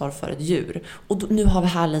ansvar för ett djur. Och nu har vi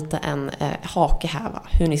här lite en hake här, va?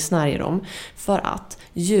 Hur ni snärjer dem. För att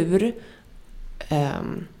djur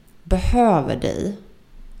behöver dig,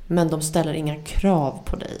 men de ställer inga krav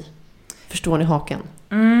på dig. Förstår ni haken?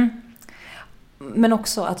 Men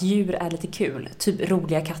också att djur är lite kul. Typ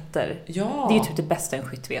roliga katter. Ja. Det är ju typ det bästa en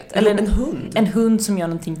skytt vet. Eller en hund. En hund som gör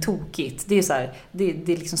någonting tokigt. Det är så här,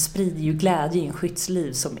 det liksom sprider ju glädje i en skytts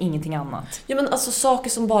liv som ingenting annat. Ja, men alltså saker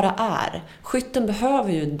som bara är. Skytten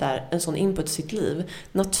behöver ju där en sån input i sitt liv.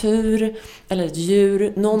 Natur eller ett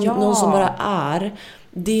djur, någon som bara är.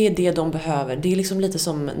 Det är det de behöver. Det är liksom lite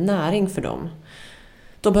som näring för dem.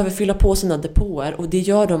 De behöver fylla på sina depåer och det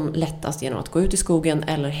gör de lättast genom att gå ut i skogen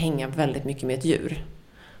eller hänga väldigt mycket med ett djur.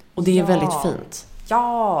 Och det är väldigt fint.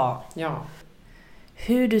 Ja. Ja.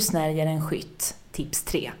 Hur du snärjer en skytt. Tips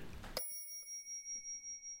 3.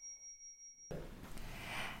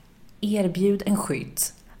 Erbjud en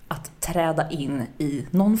skytt att träda in i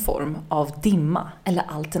någon form av dimma eller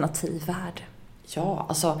alternativ värld. Ja,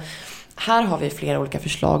 alltså här har vi flera olika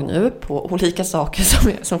förslag nu på olika saker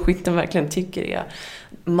som skytten verkligen tycker är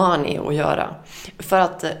money att göra. För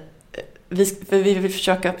att vi vill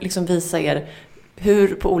försöka liksom visa er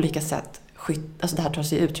hur på olika sätt alltså det här tar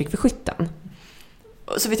sig uttryck för skytten.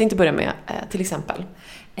 Så vi tänkte börja med till exempel.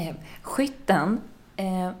 Skytten,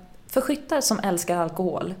 för skyttar som älskar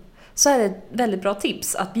alkohol så är det ett väldigt bra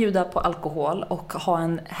tips att bjuda på alkohol och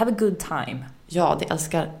have a good time. Ja, det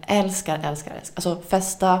älskar. Alltså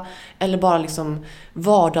festa eller bara liksom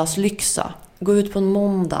vardagslyxa. Gå ut på en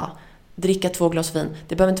måndag, dricka 2 glas vin.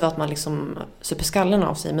 Det behöver inte vara att man liksom super skallen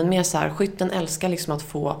av sig, men mer så här, skytten älskar liksom att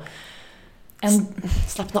få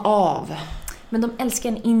slappna av. Men de älskar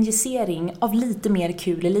en injicering av lite mer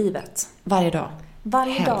kul i livet. Varje dag.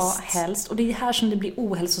 Varje dag helst. Och det är här som det blir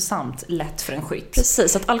ohälsosamt lätt för en skytt.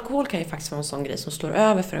 Precis, att alkohol kan ju faktiskt vara en sån grej som slår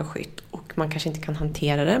över för en skytt. Och man kanske inte kan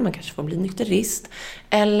hantera det. Man kanske får bli nykterist.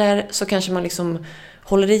 Eller så kanske man liksom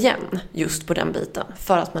håller igen just på den biten.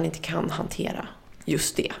 För att man inte kan hantera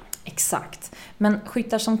just det. Exakt. Men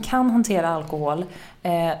skyttar som kan hantera alkohol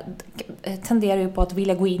tenderar ju på att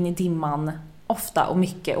vilja gå in i dimman ofta och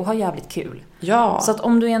mycket och ha jävligt kul. Ja. Så att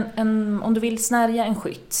om du vill snärja en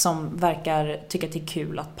skytt som verkar tycka att det är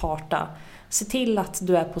kul att parta, Se till att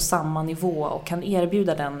du är på samma nivå och kan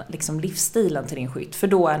erbjuda den liksom livsstilen till din skytt. För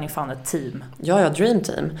då är ni fan ett team. Ja, dream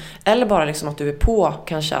team. Eller bara liksom att du är på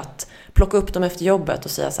kanske att plocka upp dem efter jobbet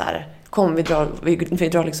och säga så här: kom, vi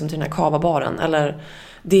drar liksom till den här kavabaren. Eller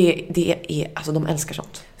det är, alltså de älskar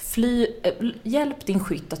sånt. Hjälp din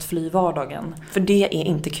skytt att fly vardagen. För det är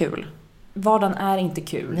inte kul. Vardagen är inte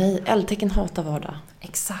kul. Nej, eldtecken hatar vardag.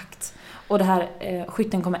 Exakt. Och det här,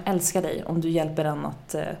 skytten kommer älska dig om du hjälper den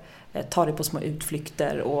att ta dig på små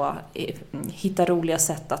utflykter och hitta roliga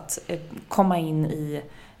sätt att komma in i,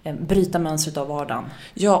 bryta mönstret av vardagen.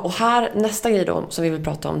 Ja, och här nästa grej då som vi vill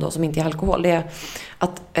prata om då, som inte är alkohol, det är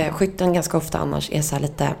att skytten ganska ofta annars är så här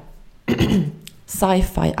lite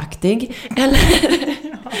sci-fi-aktig. Eller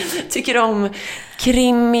tycker om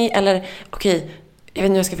krimi eller okej, jag vet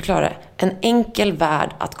inte hur jag ska förklara det. En enkel värld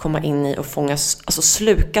att komma in i och fångas, alltså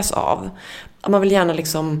slukas av. Man vill gärna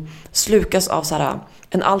liksom slukas av så här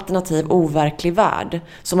en alternativ overklig värld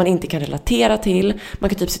som man inte kan relatera till. Man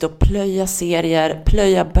kan typ sitta och plöja serier,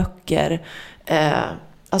 plöja böcker.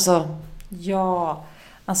 Alltså... Ja,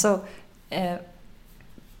 alltså...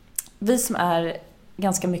 vi som är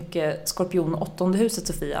ganska mycket skorpion 8:e huset,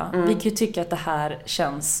 Sofia. Vi kan ju tycka att det här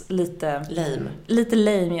känns lite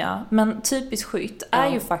lame, ja. Men typiskt skytt är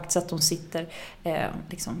ju faktiskt att de sitter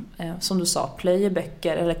som du sa, plöjer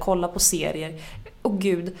böcker eller kollar på serier. Och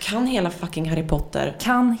gud, kan hela fucking Harry Potter.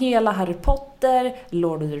 Kan hela Harry Potter,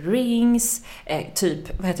 Lord of the Rings,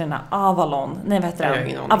 typ, vad heter den här? Avalon. Nej, vad heter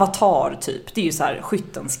den? Avatar, typ. Det är ju så här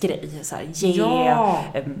skyttens grej. Så här,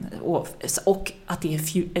 och att det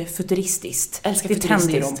är futuristiskt. Det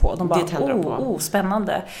tänder de på. De bara,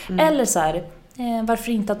 spännande. Eller så här,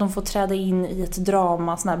 varför inte att de får träda in i ett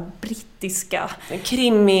drama, sån här brittiska...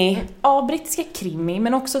 Krimi. Ja, brittiska krimi.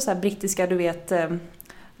 Men också så här brittiska, du vet...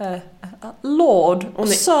 Lord och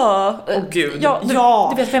Sir. Gud.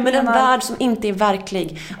 Ja, du vet vem. Men en värld som inte är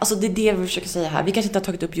verklig. Alltså det är det vi försöker säga här. Vi kanske inte har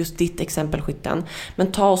tagit upp just ditt exempel, skytten,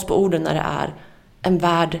 men ta oss på orden när det är en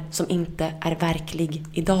värld som inte är verklig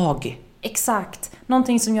idag. Exakt.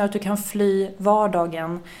 Någonting som gör att du kan fly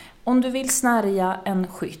vardagen. Om du vill snärja en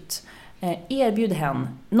skytt, erbjud hen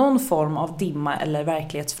någon form av dimma eller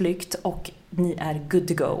verklighetsflykt och ni är good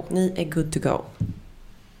to go. Ni är good to go.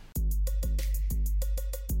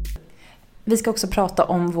 Vi ska också prata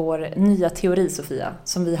om vår nya teori, Sofia,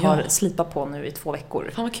 som vi har slipat på nu i 2 veckor.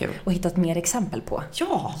 Fan vad kul. Och hittat mer exempel på.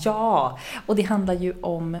 Ja, och det handlar ju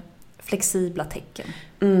om flexibla tecken.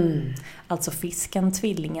 Alltså fisken,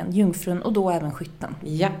 tvillingen, jungfrun och då även skytten.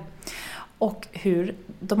 Ja. Och hur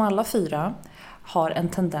de alla 4 har en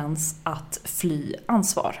tendens att fly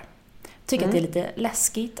ansvar. Tycker att det är lite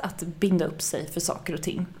läskigt att binda upp sig för saker och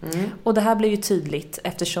ting. Och det här blev ju tydligt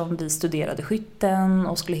eftersom vi studerade skytten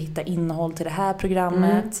och skulle hitta innehåll till det här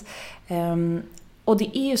programmet. Och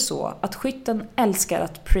det är ju så att skytten älskar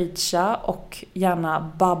att preacha och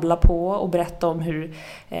gärna babbla på och berätta om hur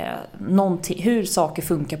saker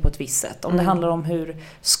funkar på ett visst sätt. Om det handlar om hur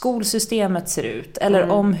skolsystemet ser ut eller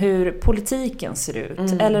om hur politiken ser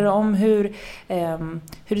ut eller om hur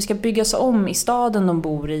det ska byggas om i staden de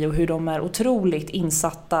bor i och hur de är otroligt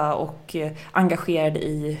insatta och engagerade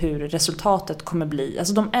i hur resultatet kommer bli.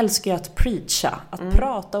 Alltså de älskar att preacha, att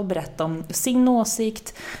prata och berätta om sin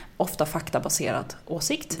åsikt. Ofta faktabaserad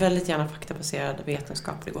åsikt. Väldigt gärna faktabaserad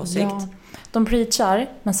vetenskaplig åsikt. Ja, de preachar,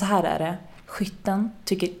 men så här är det. Skytten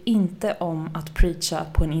tycker inte om att preacha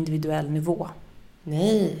på en individuell nivå.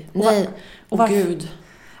 Nej. Gud.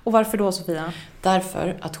 Och varför då, Sofia?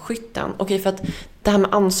 Därför att skytten... Okej, för att det här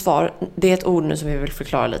med ansvar, det är ett ord nu som vi vill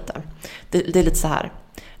förklara lite. Det är lite så här.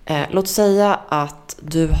 Låt säga att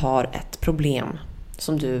du har ett problem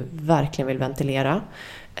som du verkligen vill ventilera.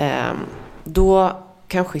 Då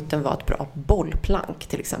kan skytten vara ett bra bollplank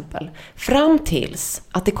till exempel. Fram tills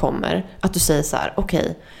att det kommer att du säger så här: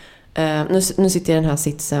 okej, nu sitter jag i den här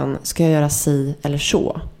sitsen, ska jag göra si eller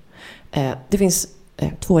så? Det finns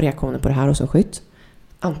 2 reaktioner på det här hos en skytt.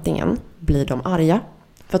 Antingen blir de arga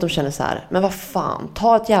för att de känner så här: men vad fan,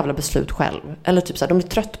 ta ett jävla beslut själv. Eller typ så här, de är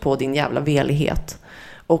trött på din jävla velighet.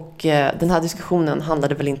 Och den här diskussionen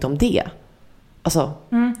handlade väl inte om det. Alltså...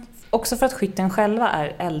 Också för att skytten själva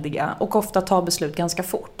är eldiga och ofta tar beslut ganska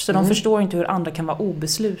fort. Så de förstår inte hur andra kan vara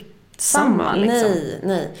obeslutsamma. Liksom.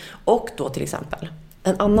 Nej. Och då till exempel,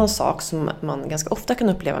 en annan sak som man ganska ofta kan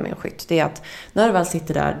uppleva med en skytt, det är att när du väl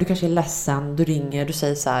sitter där, du kanske är ledsen, du ringer, du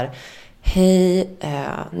säger så här: hej,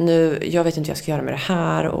 nu, jag vet inte hur jag ska göra med det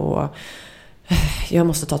här och jag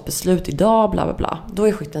måste ta ett beslut idag, bla bla bla. Då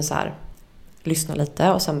är skytten så här, lyssna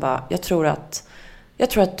lite och sen bara, jag tror att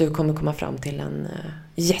du kommer komma fram till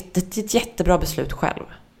ett jättebra beslut själv.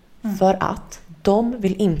 För att de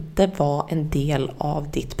vill inte vara en del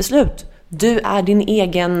av ditt beslut. Du är din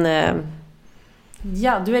egen...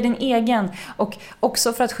 Ja, du är din egen. Och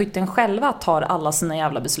också för att skytten själva tar alla sina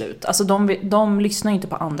jävla beslut. Alltså de lyssnar ju inte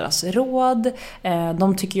på andras råd.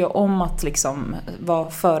 De tycker ju om att liksom vara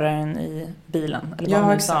föraren i bilen. Eller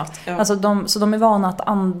vad exakt. Ja. Alltså så de är vana att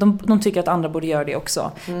de tycker att andra borde göra det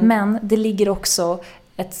också. Men det ligger också...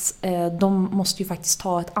 de måste ju faktiskt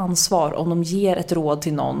ta ett ansvar om de ger ett råd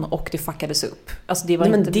till någon och det fuckades upp. Alltså det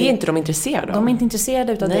är inte de intresserade av. De är inte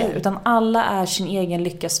intresserade utav det, utan alla är sin egen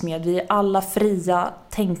lyckas med. Vi är alla fria,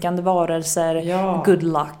 tänkande varelser. Ja. Good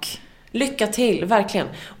luck. Lycka till, verkligen.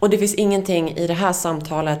 Och det finns ingenting i det här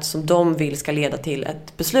samtalet som de vill ska leda till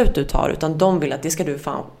ett beslut du tar, utan de vill att det ska du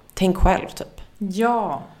fan tänk själv typ.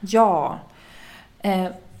 Ja.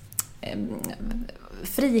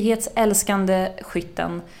 Frihetsälskande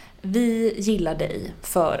skytten, vi gillar dig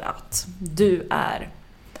för att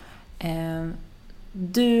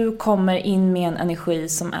du kommer in med en energi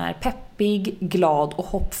som är peppig, glad och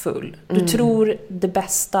hoppfull. Du tror det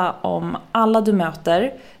bästa om alla du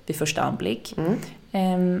möter vid första anblick.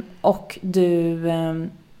 Och du vet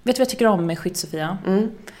du vad jag tycker om med skytt, Sofia?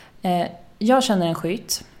 Jag känner en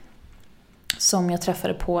skytt som jag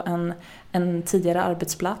träffade på en tidigare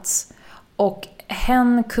arbetsplats. Och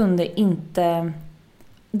hen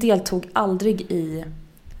deltog aldrig i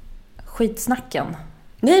skitsnacken.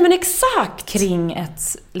 Nej, men exakt!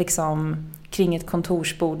 Kring ett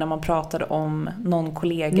kontorsbord när man pratade om någon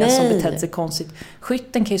kollega som betedde sig konstigt.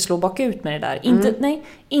 Skytten kan ju slå bakut med det där.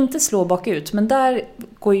 Inte slå bakut, men där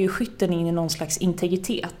går ju skytten in i någon slags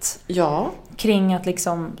integritet. Ja. Kring att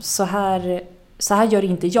liksom, så här gör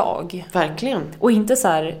inte jag. Verkligen. Och inte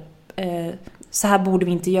så här borde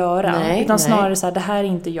vi inte göra. Utan snarare så här, det här är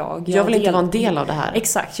inte jag. Jag vill inte vara en del av det här.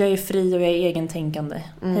 Exakt, jag är fri och jag är egentänkande.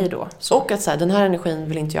 Hej då. Och att så här, den här energin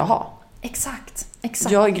vill inte jag ha. Exakt.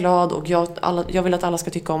 Jag är glad och jag vill att alla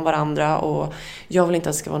ska tycka om varandra. Och jag vill inte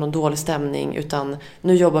att det ska vara någon dålig stämning, utan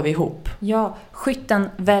nu jobbar vi ihop. Ja, skytten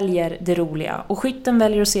väljer det roliga. Och skytten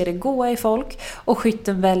väljer att se det goda i folk. Och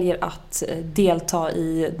skytten väljer att delta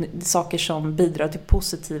i saker som bidrar till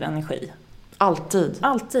positiv energi.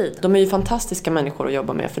 Alltid. De är ju fantastiska människor att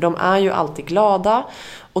jobba med. För de är ju alltid glada.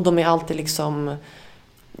 Och de är alltid liksom...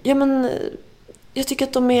 Ja, men... Jag tycker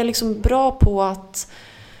att de är liksom bra på att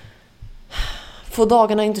få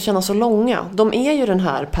dagarna inte kännas så långa. De är ju den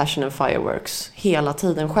här passion and fireworks hela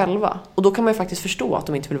tiden själva. Och då kan man ju faktiskt förstå att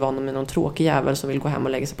de inte vill vara med någon tråkig jävel som vill gå hem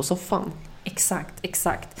och lägga sig på soffan.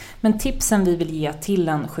 Exakt. Men tipsen vi vill ge till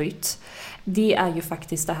en skytt, det är ju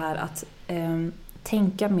faktiskt det här att...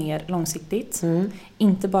 tänka mer långsiktigt.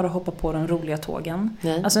 Inte bara hoppa på de roliga tågen.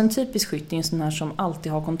 Nej. Alltså en typisk skytt är en sån här som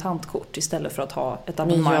alltid har kontantkort istället för att ha ett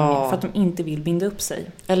abonnemang. För att de inte vill binda upp sig.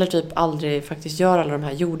 Eller typ aldrig faktiskt göra alla de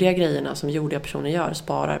här jordiga grejerna som jordiga personer gör.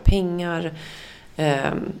 Sparar pengar.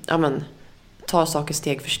 Tar saker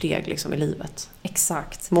steg för steg liksom i livet.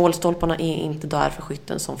 Exakt. Målstolparna är inte där för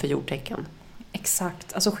skytten som för jordtecken.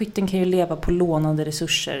 Exakt. Alltså skytten kan ju leva på lånade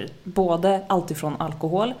resurser. Både alltifrån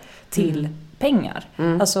alkohol till pengar.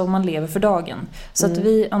 Alltså man lever för dagen. Så att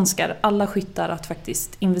vi önskar alla skyttar att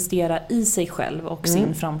faktiskt investera i sig själv och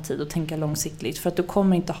sin framtid och tänka långsiktigt. För att du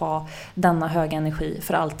kommer inte ha denna höga energi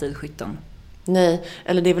för alltid, skytten. Nej,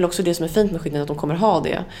 eller det är väl också det som är fint med skytten, att de kommer ha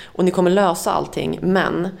det. Och ni kommer lösa allting,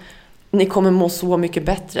 men ni kommer må så mycket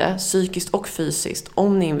bättre psykiskt och fysiskt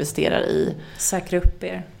om ni investerar i... Säkra upp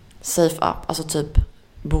er. Safe up, alltså typ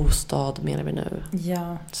bostad menar vi nu.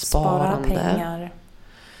 Ja, sparande. Spara pengar.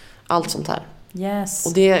 Allt sånt här. Yes.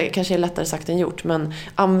 Och det kanske är lättare sagt än gjort, men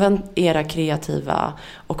använd era kreativa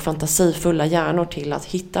och fantasifulla hjärnor till att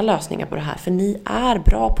hitta lösningar på det här. För ni är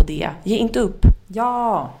bra på det. Ge inte upp.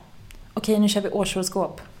 Ja. Okej, nu kör vi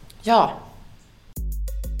årshoroskop. Ja.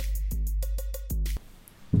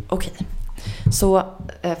 Okej. Så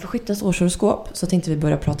för skyttens årshoroskop så tänkte vi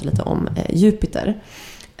börja prata lite om Jupiter.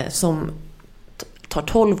 Som tar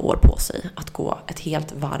 12 år på sig att gå ett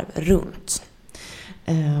helt varv runt.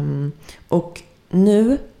 Och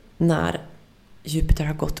nu när Jupiter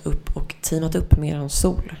har gått upp och teamat upp med er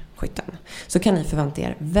sol, skytten, så kan ni förvänta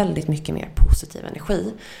er väldigt mycket mer positiv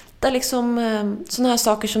energi. Där liksom såna här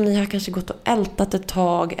saker som ni har kanske gått och ältat ett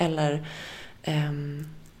tag, eller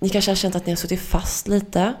ni kanske har känt att ni har suttit fast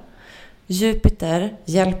lite. Jupiter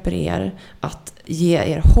hjälper er att ge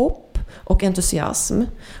er hopp och entusiasm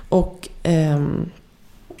och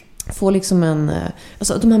få liksom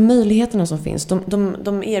alltså de här möjligheterna som finns,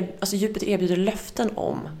 alltså Jupiter erbjuder löften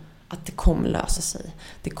om att det kommer lösa sig.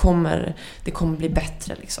 Det kommer bli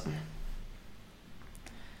bättre liksom.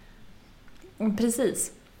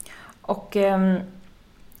 Precis. Och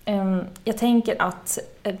jag tänker att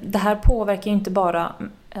det här påverkar ju inte bara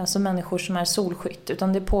alltså människor som är solskytt,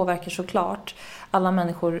 utan det påverkar såklart alla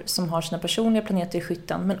människor som har sina personliga planeter i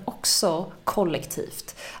skytten, men också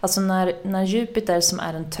kollektivt. Alltså när Jupiter, som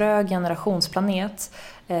är en trög generationsplanet,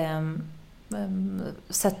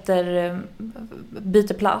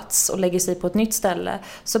 byter plats och lägger sig på ett nytt ställe,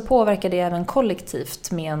 så påverkar det även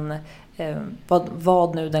kollektivt med en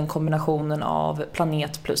vad nu den kombinationen av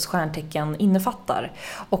planet plus stjärntecken innefattar.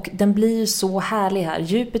 Och den blir ju så härlig här.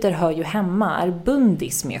 Jupiter hör ju hemma, är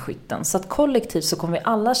bundis med skytten. Så att kollektivt så kommer vi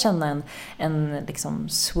alla känna en liksom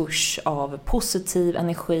swoosh av positiv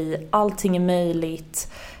energi. Allting är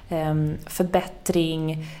möjligt.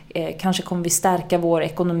 Förbättring, kanske kommer vi stärka vår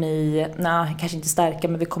ekonomi, kanske inte stärka,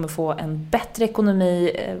 men vi kommer få en bättre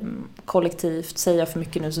ekonomi kollektivt. Säger jag för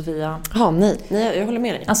mycket nu, Sofia? Ja, nej, jag håller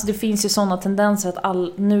med dig. Alltså det finns ju sådana tendenser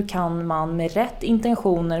att nu kan man med rätt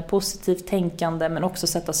intentioner, positivt tänkande, men också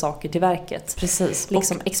sätta saker till verket. Precis.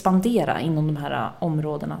 Liksom expandera inom de här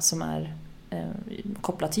områdena som är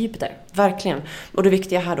kopplat till Jupiter. Verkligen. Och det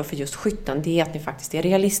viktiga här då för just skytten, det är att ni faktiskt är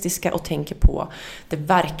realistiska och tänker på det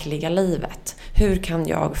verkliga livet. Hur kan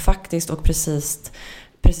jag faktiskt och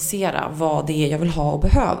precisera vad det är jag vill ha och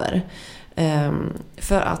behöver?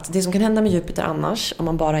 För att det som kan hända med Jupiter annars, om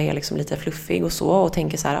man bara är liksom lite fluffig och så och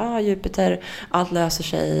tänker så här, Jupiter, allt löser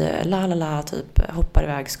sig, typ, hoppar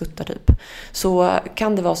iväg, skuttar typ, så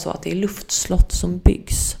kan det vara så att det är luftslott som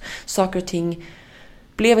byggs. Saker och ting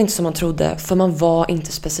blev inte som man trodde, för man var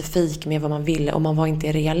inte specifik med vad man ville och man var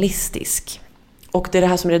inte realistisk. Och det är det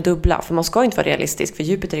här som är det dubbla, för man ska inte vara realistisk, för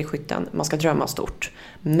Jupiter är skytten, man ska drömma stort.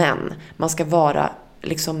 Men man ska vara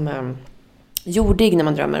liksom jordig när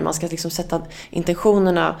man drömmer. Man ska liksom sätta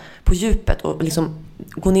intentionerna på djupet och liksom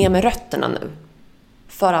gå ner med rötterna nu.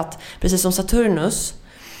 För att, precis som Saturnus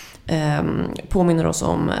påminner oss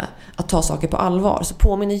om att ta saker på allvar, så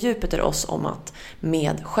påminner Jupiter oss om att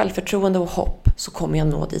med självförtroende och hopp så kommer jag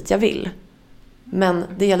nå dit jag vill. Men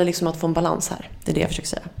det gäller liksom att få en balans här. Det är det jag försöker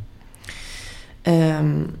säga.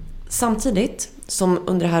 Samtidigt som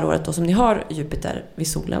under det här året då, som ni har Jupiter vid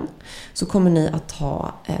solen, så kommer ni att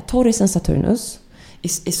ha Taurisen Saturnus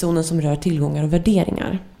i zonen som rör tillgångar och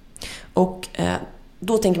värderingar. Och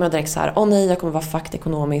då tänker man direkt så här, nej, jag kommer vara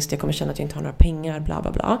faktekonomiskt, jag kommer känna att jag inte har några pengar, bla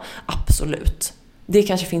bla bla. Absolut. Det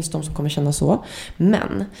kanske finns de som kommer känna så.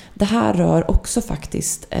 Men det här rör också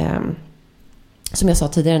faktiskt, som jag sa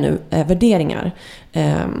tidigare nu, värderingar.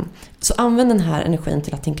 Så använd den här energin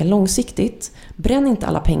till att tänka långsiktigt. Bränn inte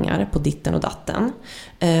alla pengar på ditten och datten.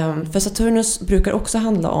 För Saturnus brukar också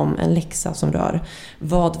handla om en läxa som rör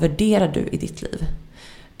vad värderar du i ditt liv.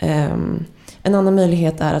 En annan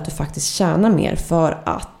möjlighet är att du faktiskt tjänar mer för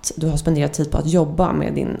att du har spenderat tid på att jobba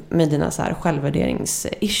med dina så här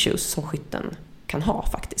självvärderingsissues som skytten kan ha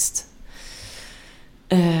faktiskt.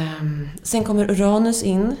 Sen kommer Uranus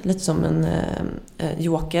in lite som en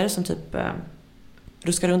joker som typ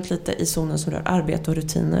ruskar runt lite i zonen som rör arbete och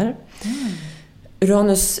rutiner.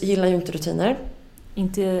 Uranus gillar ju inte rutiner.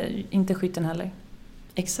 Inte skytten heller.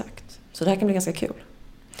 Exakt. Så det här kan bli ganska kul.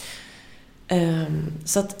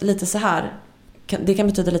 Så att lite så här, det kan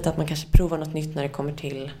betyda lite att man kanske provar något nytt när det kommer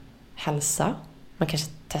till hälsa. Man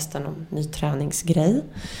kanske testar någon ny träningsgrej.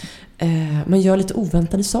 Man gör lite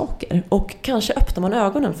oväntade saker. Och kanske öppnar man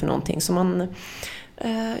ögonen för någonting. Så man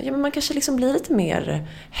kanske liksom blir lite mer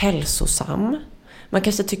hälsosam. Man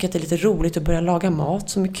kanske tycker att det är lite roligt att börja laga mat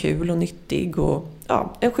som är kul och nyttig. Och,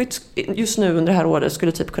 en skytt just nu under det här året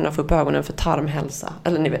skulle typ kunna få upp ögonen för tarmhälsa.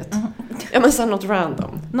 Eller ni vet. Ja, men så något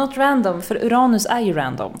random. Något random, för Uranus är ju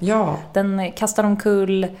random. Ja. Den kastar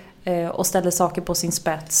omkull och ställer saker på sin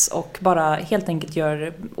spets och bara helt enkelt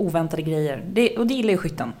gör oväntade grejer. Och det gillar ju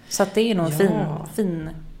skytten. Så att det är nog en fin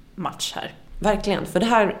match här. Verkligen, för det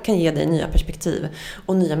här kan ge dig nya perspektiv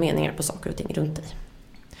och nya meningar på saker och ting runt dig.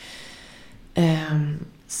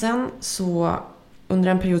 Sen så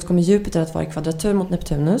under en period kommer Jupiter att vara i kvadratur mot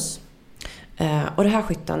Neptunus. Och det här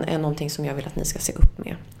skytten är någonting som jag vill att ni ska se upp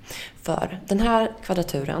med. För den här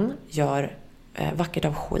kvadraturen gör vackert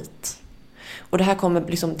av skit. Och det här kommer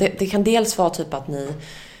liksom, det kan dels vara typ att ni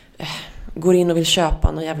går in och vill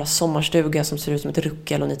köpa någon jävla sommarstuga som ser ut som ett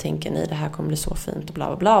ruckel och ni tänker nej, det här kommer bli så fint och bla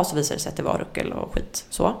bla bla, och så visar det sig att det var ruckel och skit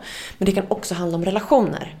så. Men det kan också handla om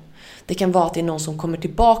relationer. Det kan vara att det är någon som kommer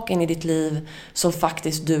tillbaka in i ditt liv som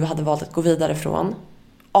faktiskt du hade valt att gå vidare från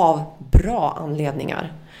av bra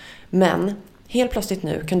anledningar. Men helt plötsligt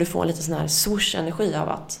nu kan du få en lite sån här swoosh-energi av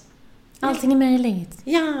att allting är möjligt.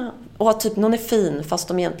 Ja, och att typ någon är fin fast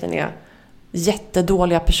de egentligen är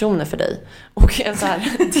jättedåliga personer för dig. Och så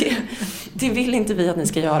här, det vill inte vi att ni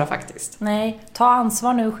ska göra faktiskt. Nej, ta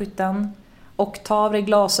ansvar nu skytten. Och ta av dig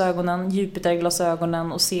glasögonen,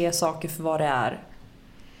 Jupiter-glasögonen, och se saker för vad det är.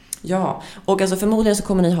 Ja, och alltså förmodligen så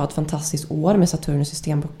kommer ni ha ett fantastiskt år med Saturnus i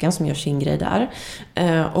stenbocken som gör sin grej där.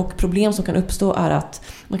 Och problem som kan uppstå är att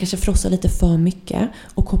man kanske frossar lite för mycket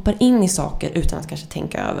och hoppar in i saker utan att kanske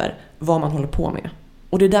tänka över vad man håller på med.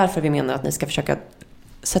 Och det är därför vi menar att ni ska försöka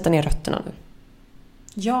sätta ner rötterna nu.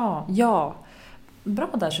 Ja. Bra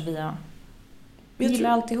där, Sofia. Jag gillar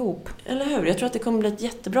alltihop. Eller hur? Jag tror att det kommer bli ett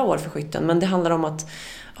jättebra år för skytten. Men det handlar om att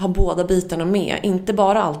ha båda bitarna med. Inte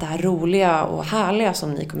bara allt det här roliga och härliga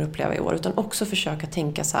som ni kommer uppleva i år. Utan också försöka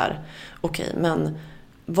tänka så här. Okej, men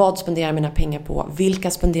vad spenderar jag mina pengar på?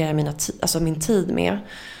 Vilka spenderar jag min tid med?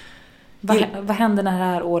 Vad händer när det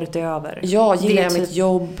här året är över? Ja, gillar jag mitt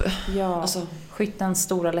jobb? Ja, skyttens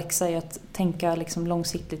stora läxa är att tänka liksom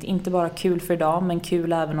långsiktigt. Inte bara kul för idag, men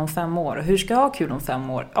kul även om 5 år. Hur ska jag ha kul om 5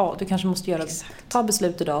 år? Ja, du kanske måste ta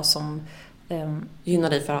beslut idag som gynnar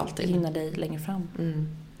dig för alltid. Gynnar dig längre fram.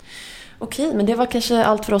 Okej, men det var kanske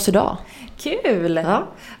allt för oss idag. Kul! Ja.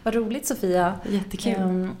 Vad roligt, Sofia.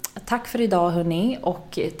 Jättekul. Tack för idag, hörni.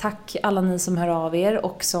 Och tack alla ni som hör av er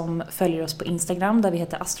och som följer oss på Instagram där vi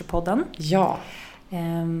heter Astropodden. Ja.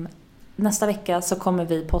 Nästa vecka så kommer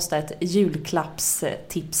vi posta ett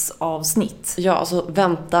julklappstipsavsnitt. Ja, alltså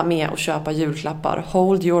vänta med att köpa julklappar.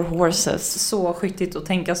 Hold your horses. Så skyttigt att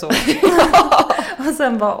tänka så. Och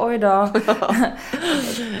sen bara, oj då.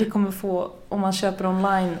 Vi kommer få, om man köper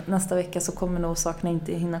online nästa vecka så kommer nog sakerna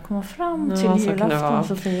inte hinna komma fram till julafton,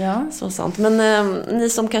 Sofia. Så sant. Men ni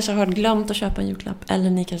som kanske har glömt att köpa en julklapp, eller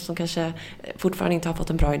ni som kanske fortfarande inte har fått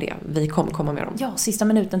en bra idé, vi kommer komma med dem. Ja, sista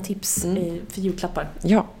minuten tips för julklappar.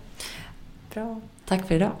 Ja. Bra. Tack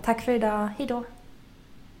för idag. Tack för idag. Hej då.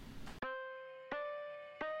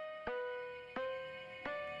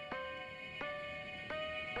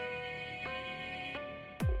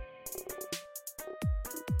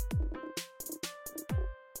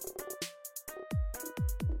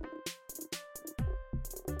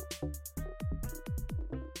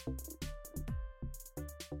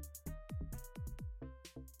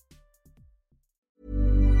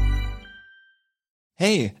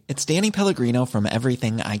 Hey, it's Danny Pellegrino from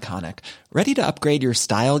Everything Iconic. Ready to upgrade your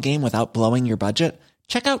style game without blowing your budget?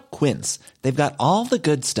 Check out Quince. They've got all the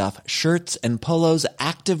good stuff, shirts and polos,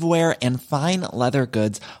 activewear, and fine leather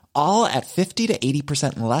goods, all at 50 to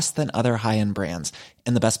 80% less than other high-end brands.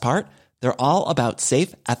 And the best part? They're all about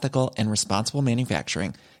safe, ethical, and responsible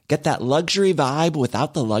manufacturing. Get that luxury vibe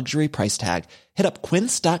without the luxury price tag. Hit up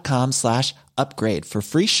quince.com/upgrade for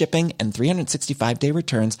free shipping and 365-day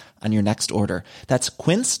returns on your next order. That's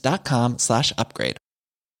quince.com/upgrade.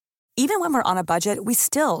 Even when we're on a budget, we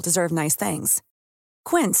still deserve nice things.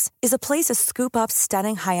 Quince is a place to scoop up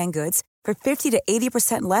stunning high-end goods for 50 to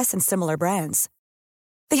 80% less than similar brands.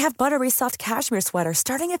 They have buttery soft cashmere sweaters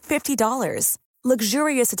starting at $50,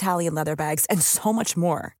 luxurious Italian leather bags, and so much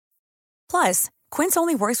more. Plus, Quince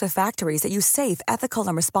only works with factories that use safe, ethical,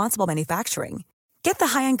 and responsible manufacturing. Get the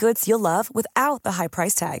high-end goods you'll love without the high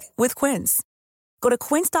price tag with Quince. Go to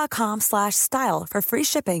quince.com/style for free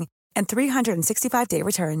shipping and 365-day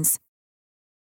returns.